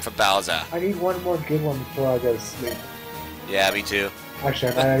now it's time for Bowser. I need one more good one before I go to sleep. Yeah, me too.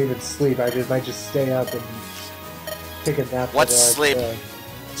 Actually, I might not even sleep. I might just stay up and take a nap. What's for the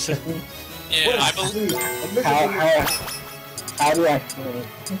sleep? Yeah, I believe. How do I feel?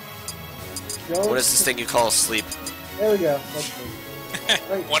 What is this thing you call sleep? There we go. Let's see.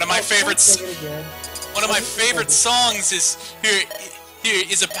 Wait, One of my favorites. sing it again. One of my favorite songs is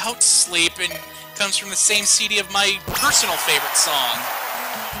is about sleep and comes from the same CD of my personal favorite song.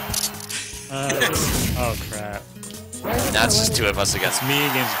 Oh crap. Now it's just two of us against It's me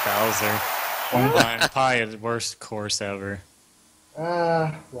against Bowser. Probably the worst course ever.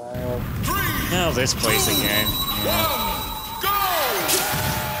 Wow. No, this place again. Yeah.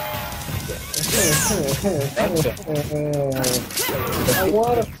 I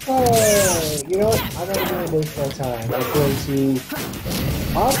want to play. You know what? I'm not going to waste my time.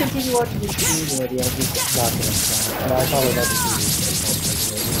 I'll continue watching the stream already. I'm just not going to try. I probably never do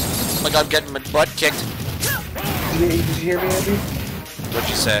this. Oh my god, I'm getting my butt kicked. Did you hear me, Andy? What'd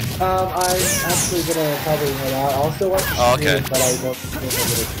you say? I'm actually gonna probably head out. I'll still watch the stream, Okay. but I don't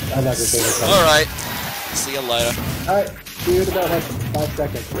think I'm not gonna say this. Alright. See you later. Alright, see you in about like 5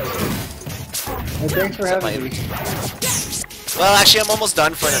 seconds. And thanks for having me. Well, actually, I'm almost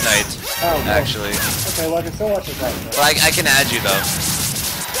done for the night. Oh, no. Actually. Okay, well I can still watch it right now. But I can add you, though.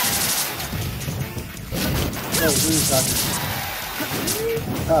 Oh, who's talking?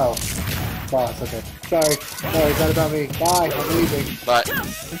 Oh. Boss, okay. Sorry. No, it's not about me. Bye, I'm leaving. But,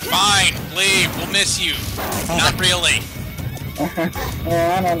 Fine, leave. We'll miss you. Not really. I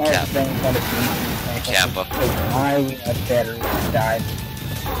don't know Yeah. if things gonna be. Kappa. My battery died.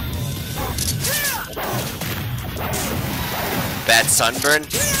 Bad sunburn?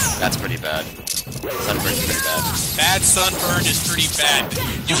 That's pretty bad. Sunburn's pretty bad. Bad sunburn is pretty bad.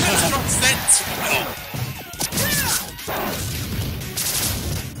 You have strong sense. No.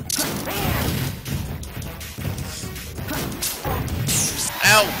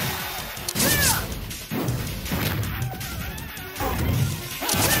 Ow!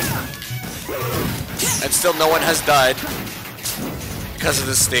 And still no one has died because of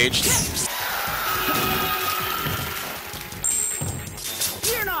this stage.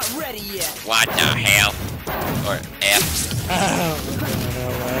 You're not ready yet. What the hell? Or F.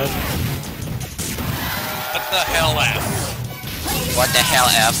 What the hell, F? What the hell,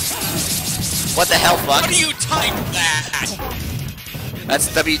 F? What the hell, fuck? How do you type that? That's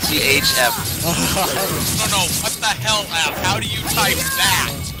WTHF. No, what the hell, F? How do you type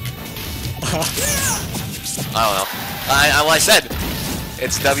that? I don't know. Well, I said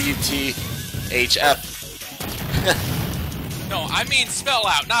it's WTHF. No, I mean spell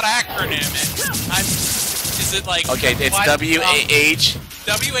out, not acronym it. Is it like... Okay, it's what? WAH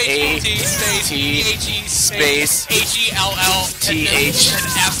W-H-E-T space P-H-E space H-E-L-L T-H and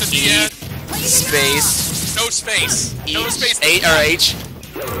F at the E end. space No space. No space. A or H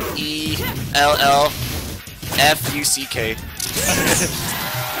E L L F U C K.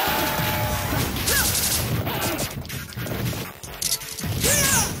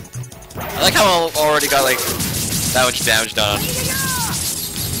 I like how I already got like that much damage done.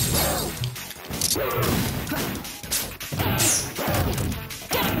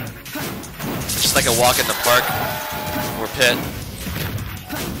 just like a walk in the park or pit.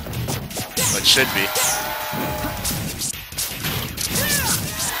 But it should be.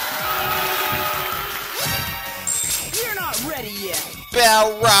 You're not ready yet.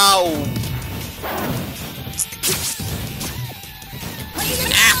 Bow wow!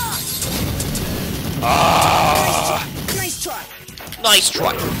 Ah! Nice try. Nice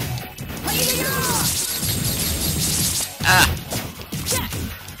try. Ah!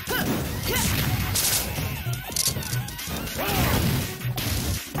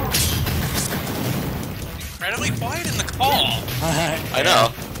 Incredibly quiet in the call. I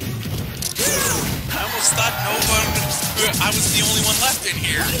know. I almost thought no one. I was the only one left in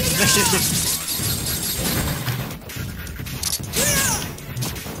here.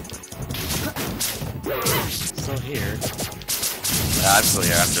 Still here. I'm still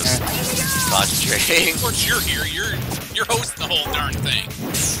here. I'm just concentrating. Of course, you're here. You're hosting the whole darn thing.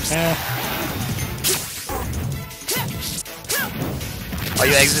 Oh,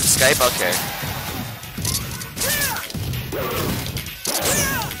 you exit Skype? Okay.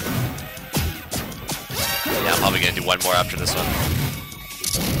 Yeah, I'm probably gonna do one more after this one.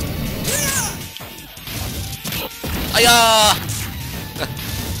 Aya!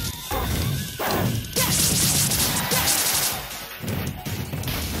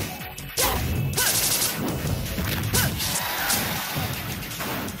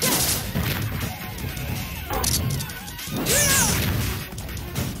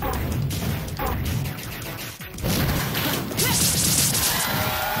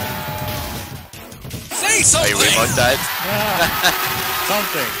 Say Oh, something. your remote died?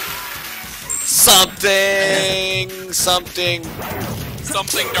 Something. Something.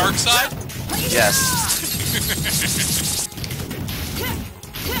 Something dark side. Yes.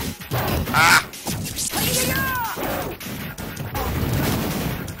 Ah!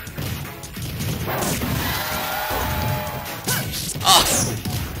 Oh!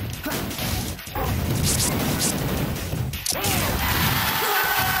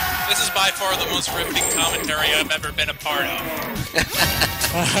 This is by far the most riveting commentary I've ever been a part of.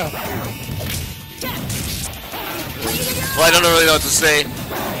 Well, I don't really know what to say.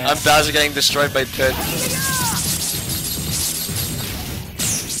 I'm Bowser getting destroyed by Pit.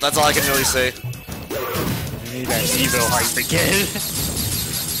 That's all I can really say. I need that Evo hype again.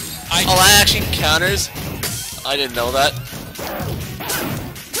 Oh, that actually counters? I didn't know that.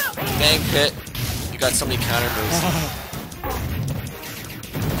 Dang, Pit. You got so many counter moves.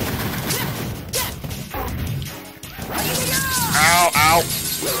 Ow, ow.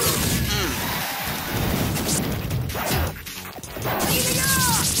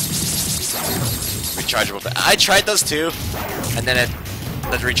 Rechargeable. I tried those too, and then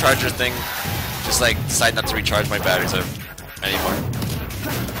the recharger thing just like decided not to recharge my batteries anymore.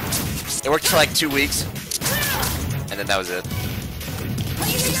 It worked for like 2 weeks, and then that was it.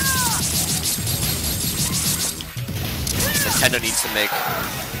 Nintendo needs to make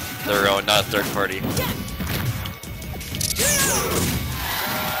their own, not a third party.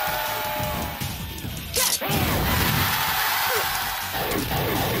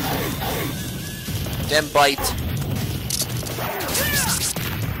 Damn bite.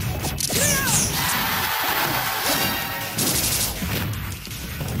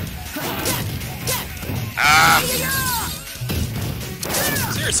 Ah!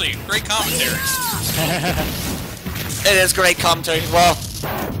 Seriously, great commentary. It is great commentary. Well,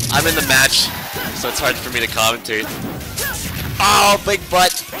 I'm in the match, so it's hard for me to commentate. Oh, big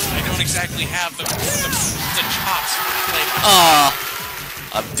butt. I don't exactly have the chops for playing. Oh,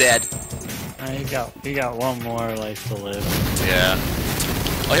 I'm dead. You got one more life to live. Yeah.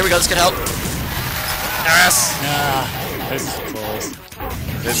 Oh, here we go. This can help. Yes. Ah, this is close.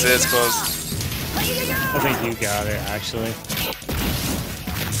 This is close. I think you got it, actually.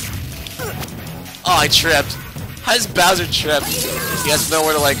 Oh, I tripped. How does Bowser trip? He has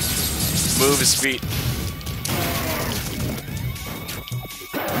nowhere to, like, move his feet.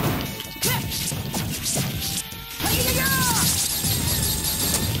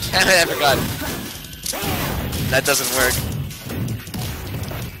 Damn it, I forgot. That doesn't work.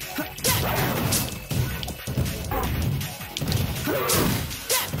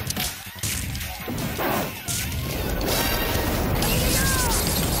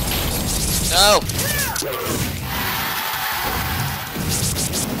 No!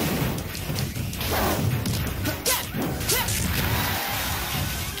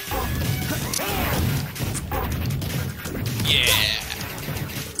 Yeah.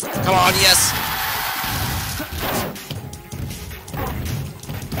 Come on, yes!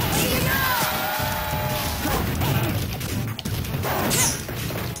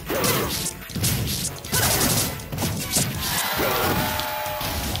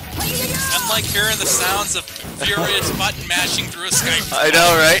 like hearing the sounds of furious button mashing through a Skype. I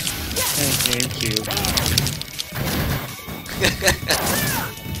know, right? GameCube.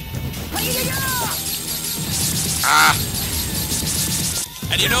 Ah!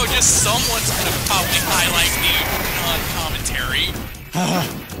 And you know, just someone's gonna probably highlight me on commentary.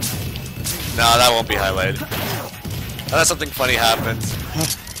 No, that won't be highlighted. Unless something funny happens.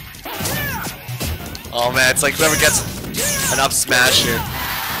 Oh man, it's like whoever gets an up smash here.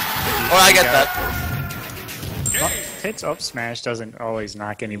 Or I get that. Hits up smash doesn't always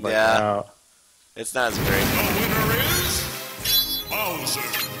knock anybody Yeah. out. It's not as great. The winner is Bowser.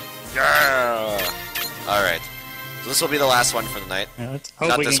 Yeah. Alright. So this will be the last one for the night. Yeah, let's hope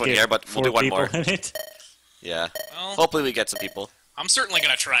Not we this can one get here, but we'll do 4 one people more. in it. Yeah. Well, Hopefully we get some people. I'm certainly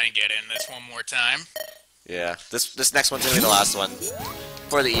gonna try and get in this one more time. Yeah. This next one's gonna be the last one.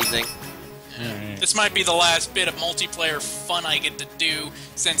 For the evening. This might be the last bit of multiplayer fun I get to do,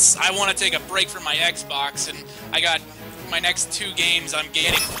 since I want to take a break from my Xbox, and I got my next 2 games I'm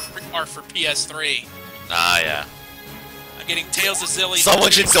getting are for PS3. Ah, yeah. I'm getting Tales of Zilly. Someone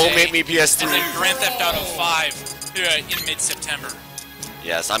should Tuesday, donate me PS3. and then Grand Theft Auto 5 in mid-September.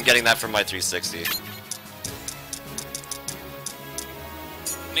 Yes, I'm getting that for my 360.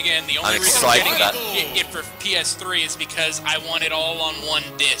 And again, the only I'm reason I'm excited getting it for PS3 is because I want it all on one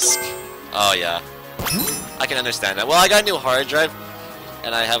disc. Oh, yeah. I can understand that. Well, I got a new hard drive,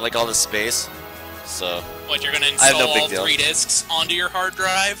 and I have, like, all this space, so... What, you're gonna I have install no big all deal. 3 discs onto your hard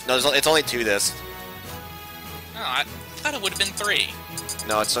drive? No, it's only 2 discs. Oh, I thought it would have been 3.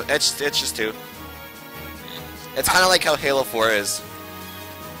 No, it's just 2. It's kind of like how Halo 4 is.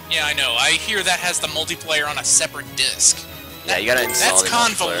 Yeah, I know. I hear that has the multiplayer on a separate disc. Yeah, you gotta install That's the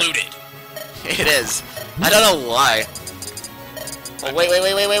multiplayer. convoluted. It is. I don't know why. Oh, wait.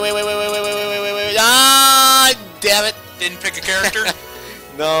 Ah, damn it. Didn't pick a character?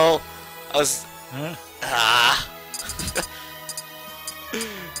 No. I was... Huh? Ah.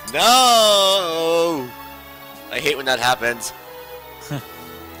 No. I hate when that happens.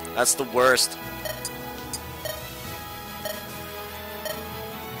 That's the worst.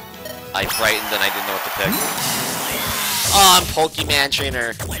 I frightened and I didn't know what to pick. Oh, I'm Pokemon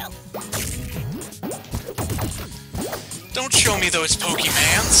trainer. Don't show me those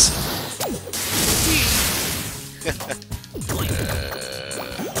Pokemans.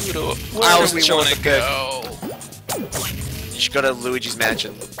 Where I do wasn't we sure what want to to pick. go? You should go to Luigi's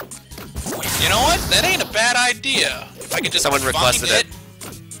Mansion. You know what? That ain't a bad idea. If I could just Someone find requested it.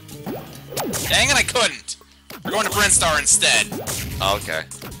 Dang it, I couldn't. We're going to Brinstar instead. Oh, okay.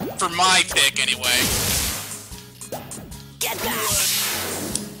 For my pick, anyway. Get back!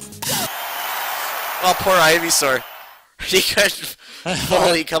 Oh, poor Ivysaur. He could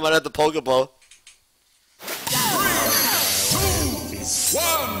fully come out of the Pokeball.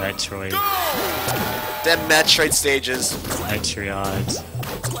 Metroid. Them Metroid stages. Metroids.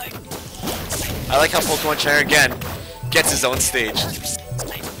 I like how Pokemon Trainer again gets his own stage.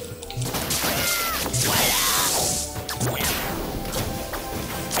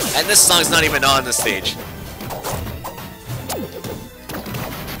 And this song's not even on the stage.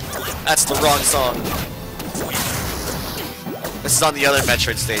 That's the wrong song. This is on the other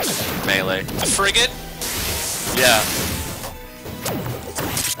Metroid stage, Melee. The frigate? Yeah.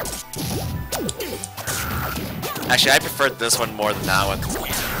 Actually, I preferred this one more than that one.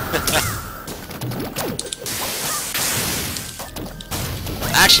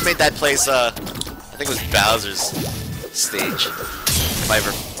 I actually made that place, I think it was Bowser's stage. If I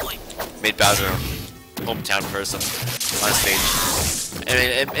ever made Bowser a hometown person on stage. I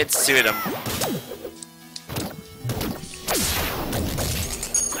mean, it suited him.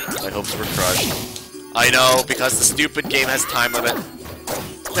 My hopes were crushed. I know, because the stupid game has time limit.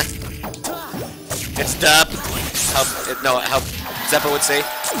 It's dumb. How Zeppa would say,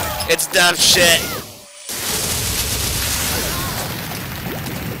 it's dumb shit.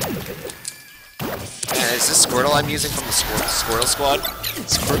 Man, is this Squirtle I'm using from the Squirtle Squad?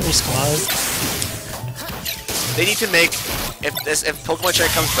 Squirtle Squad. They need to make, if Pokemon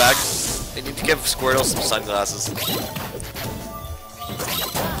Trainer comes back, they need to give Squirtle some sunglasses.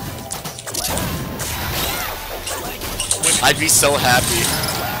 I'd be so happy.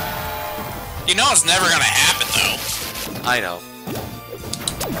 You know it's never gonna happen, though. I know.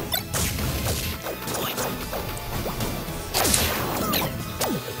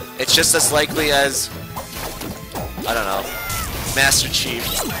 It's just as likely as, I don't know, Master Chief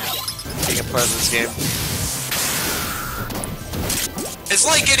being a part of this game. It's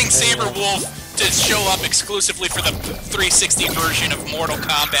like getting Saber Wolf to show up exclusively for the 360 version of Mortal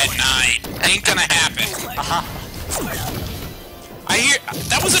Kombat 9. Ain't gonna happen. I hear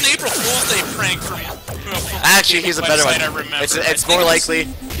that was an April Fool's Day prank from Actually, here's a better one. I remember. It's more likely.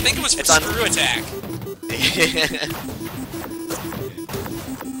 I think it was It's on Screw Attack.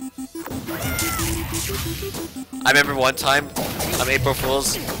 I remember one time on April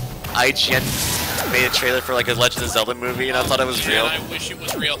Fool's, IGN made a trailer for like a Legend of Zelda movie, and I thought it was real. I wish it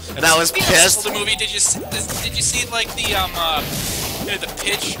was real. And I was pissed. The movie. Did you see like the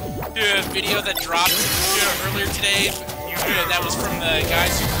pitch video that dropped earlier today? That was from the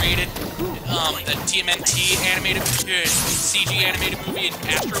guys who created the TMNT animated CG animated movie in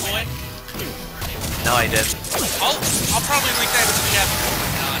Astro Boy. No, I didn't. I'll probably link that in the chat.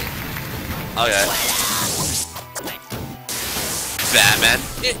 Okay. Batman.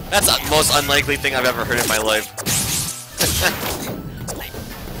 That's the most unlikely thing I've ever heard in my life.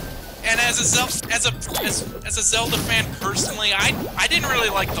 And as a Zelda fan personally, I didn't really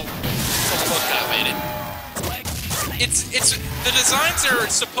like the look of it. It's the designs are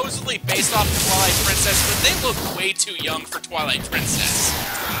supposedly based off of Twilight Princess, but they look way too young for Twilight Princess.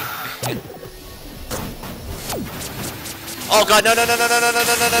 Oh god, no,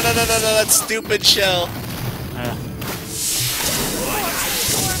 that stupid shell.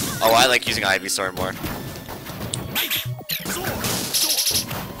 Oh, I like using Ivysaur more.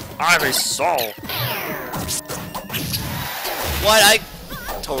 Ivysaur! What? I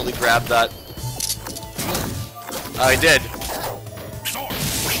totally grabbed that. Oh, I did.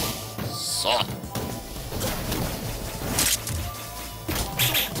 Saw.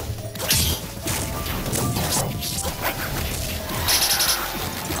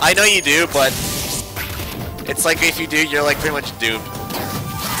 I know you do, but it's like if you do, you're like pretty much doomed.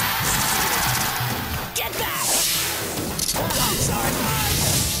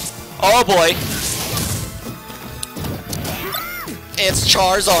 Oh boy. It's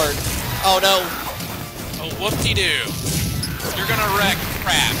Charizard. Oh no. Oh, whoop-de-doo. You're gonna wreck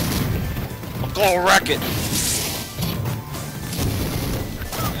crap. I'm gonna wreck it.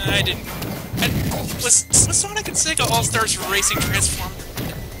 I didn't. Was Sonic and Sega All-Stars Racing Transform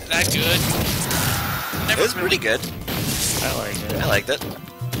that good? It was pretty good. I liked it. I liked it.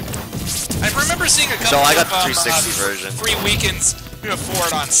 I remember seeing a couple So I got the of 360 version. free weekends for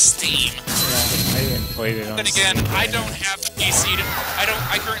it on Steam. Yeah, I didn't play it on Then again, Steam. I don't have the PC to.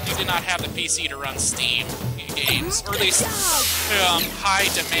 I currently do not have the PC to run Steam games, or at least high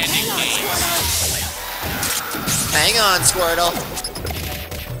demanding games. Hang on, Squirtle.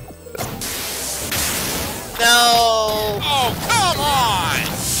 No. Oh, come on!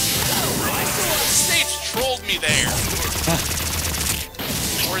 Stage trolled me there.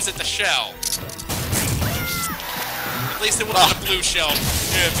 Or is it the shell? At least it wasn't a blue shell.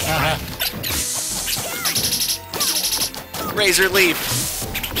 Razor Leaf.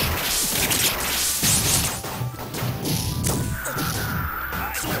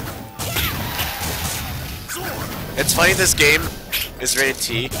 It's funny this game is rated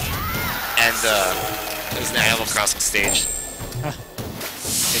T, and there's an Animal Crossing stage in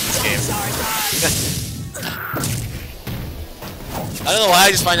this game. I don't know why,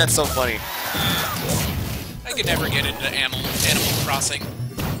 I just find that so funny. I could never get into Animal Crossing.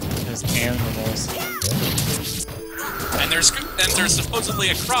 There's animals. And there's supposedly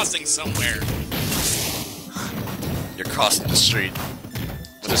a crossing somewhere. You're crossing the street,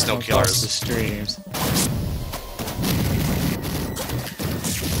 but there's no Across the cars. streams.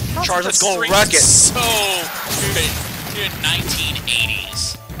 Charizard's The gonna street wreck it. is so good in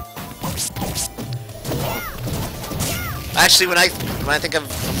 1980s. Actually, when I think I'm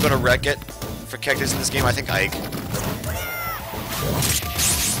gonna wreck it for characters in this game, I think Ike.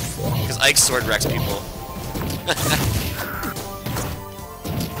 Because Ike's sword wrecks people.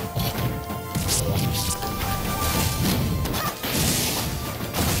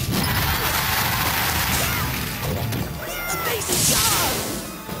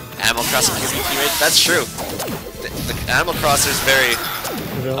 Animal Crossing PvP rate? That's true. The Animal Crossing is very...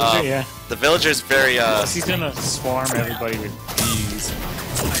 The villager, yeah. The villager is very, He's gonna swarm everybody with bees.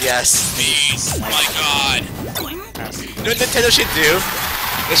 yes. Bees, my god. You know what Nintendo should do?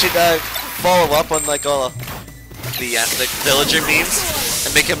 They should follow up on like all the villager memes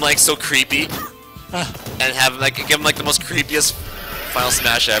and make him like so creepy, and have like give him like the most creepiest Final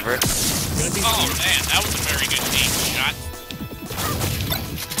Smash ever. Oh man, that was a very good team shot.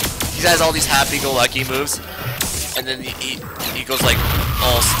 He has all these happy-go-lucky moves, and then he goes like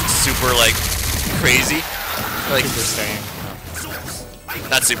all super like crazy, like Super Saiyan.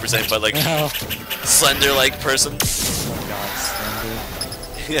 not Super Saiyan, but like Oh, slender like person. oh my god, Slender.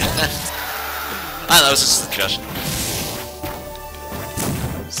 Yeah. I don't know, it was just a suggestion.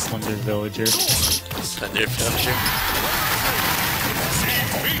 Slender villager. Slender villager.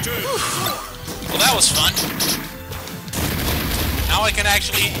 Well, that was fun. Now I can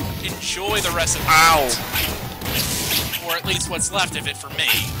actually enjoy the rest of it. Ow! Or at least what's left of it for me.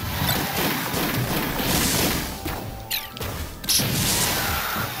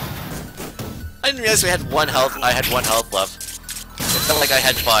 I didn't realize we had 1 health. I had 1 health left. It felt like I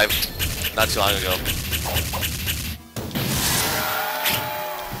had 5 not too long ago.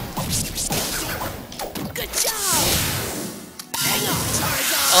 Good job. Hang on,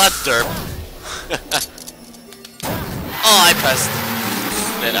 Tarzan. Oh, that's derp. Oh, I pressed.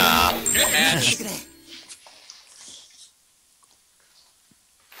 Then, Good match.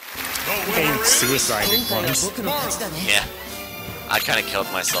 Hey, suicided once. yeah. I kind of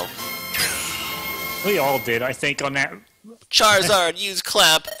killed myself. We all did, I think, on that Charizard, use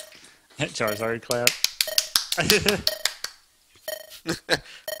clap. Charizard clap.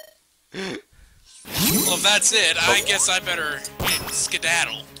 Well, if that's it, I guess I better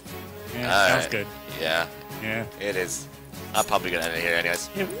skedaddle. Yeah, sounds Alright. good. Yeah, Yeah. it is. I'm probably gonna end it here anyways.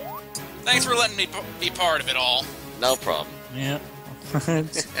 Thanks for letting me be part of it all. No problem. Yeah.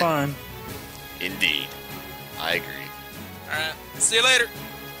 It's fun. Indeed. I agree. Alright, see you later.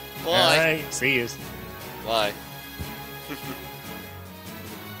 Bye. Alright, see you. Bye.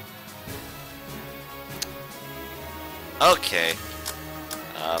 Okay.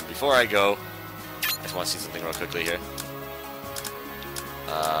 Before I go, I just want to see something real quickly here.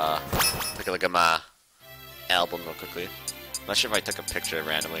 Take a look at my album real quickly. I'm not sure if I took a picture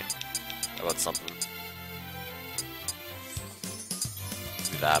randomly about something.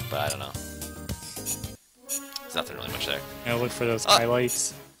 Do that, but I don't know. There's nothing really much there. Now look for those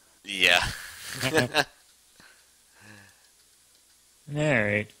highlights. Yeah.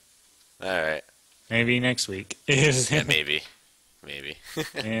 Alright. Alright. Maybe next week. Yeah, maybe. Maybe.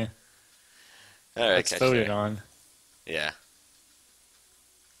 Yeah. Alright, Let's catch vote you it later. on. Yeah.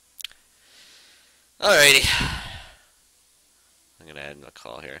 Alrighty. I'm gonna end the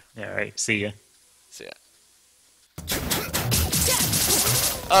call here. Alright, see ya. See ya.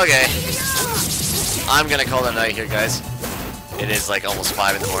 Okay. I'm gonna call it a night here, guys. It is like almost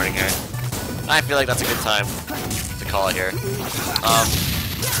 5 in the morning here. I feel like that's a good time to call it here.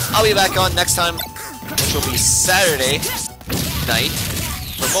 I'll be back on next time, which will be Saturday night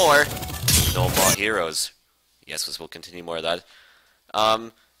for more No More Heroes. Yes, we'll continue more of that.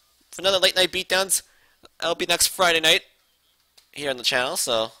 For another late night beatdowns, I'll be next Friday night here on the channel,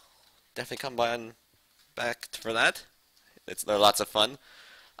 so definitely come by and back for that. They're lots of fun.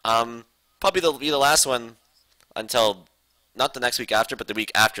 Probably be the last one until not the next week after, but the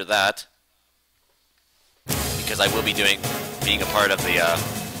week after that, because I will be being a part of the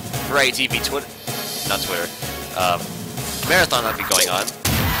Variety TV Twitter marathon that'll be going on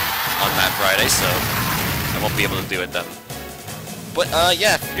that Friday, so I won't be able to do it then. But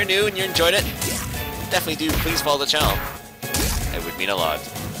yeah, if you're new and you enjoyed it, definitely do please follow the channel. It would mean a lot.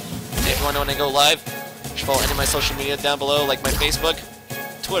 And if you want to know when I go live, you should follow any of my social media down below, like my Facebook,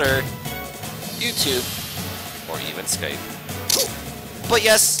 Twitter, YouTube, or even Skype. But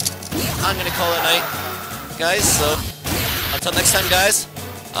yes, I'm gonna call it a night, guys, so until next time, guys,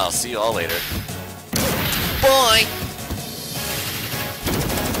 I'll see you all later. Bye!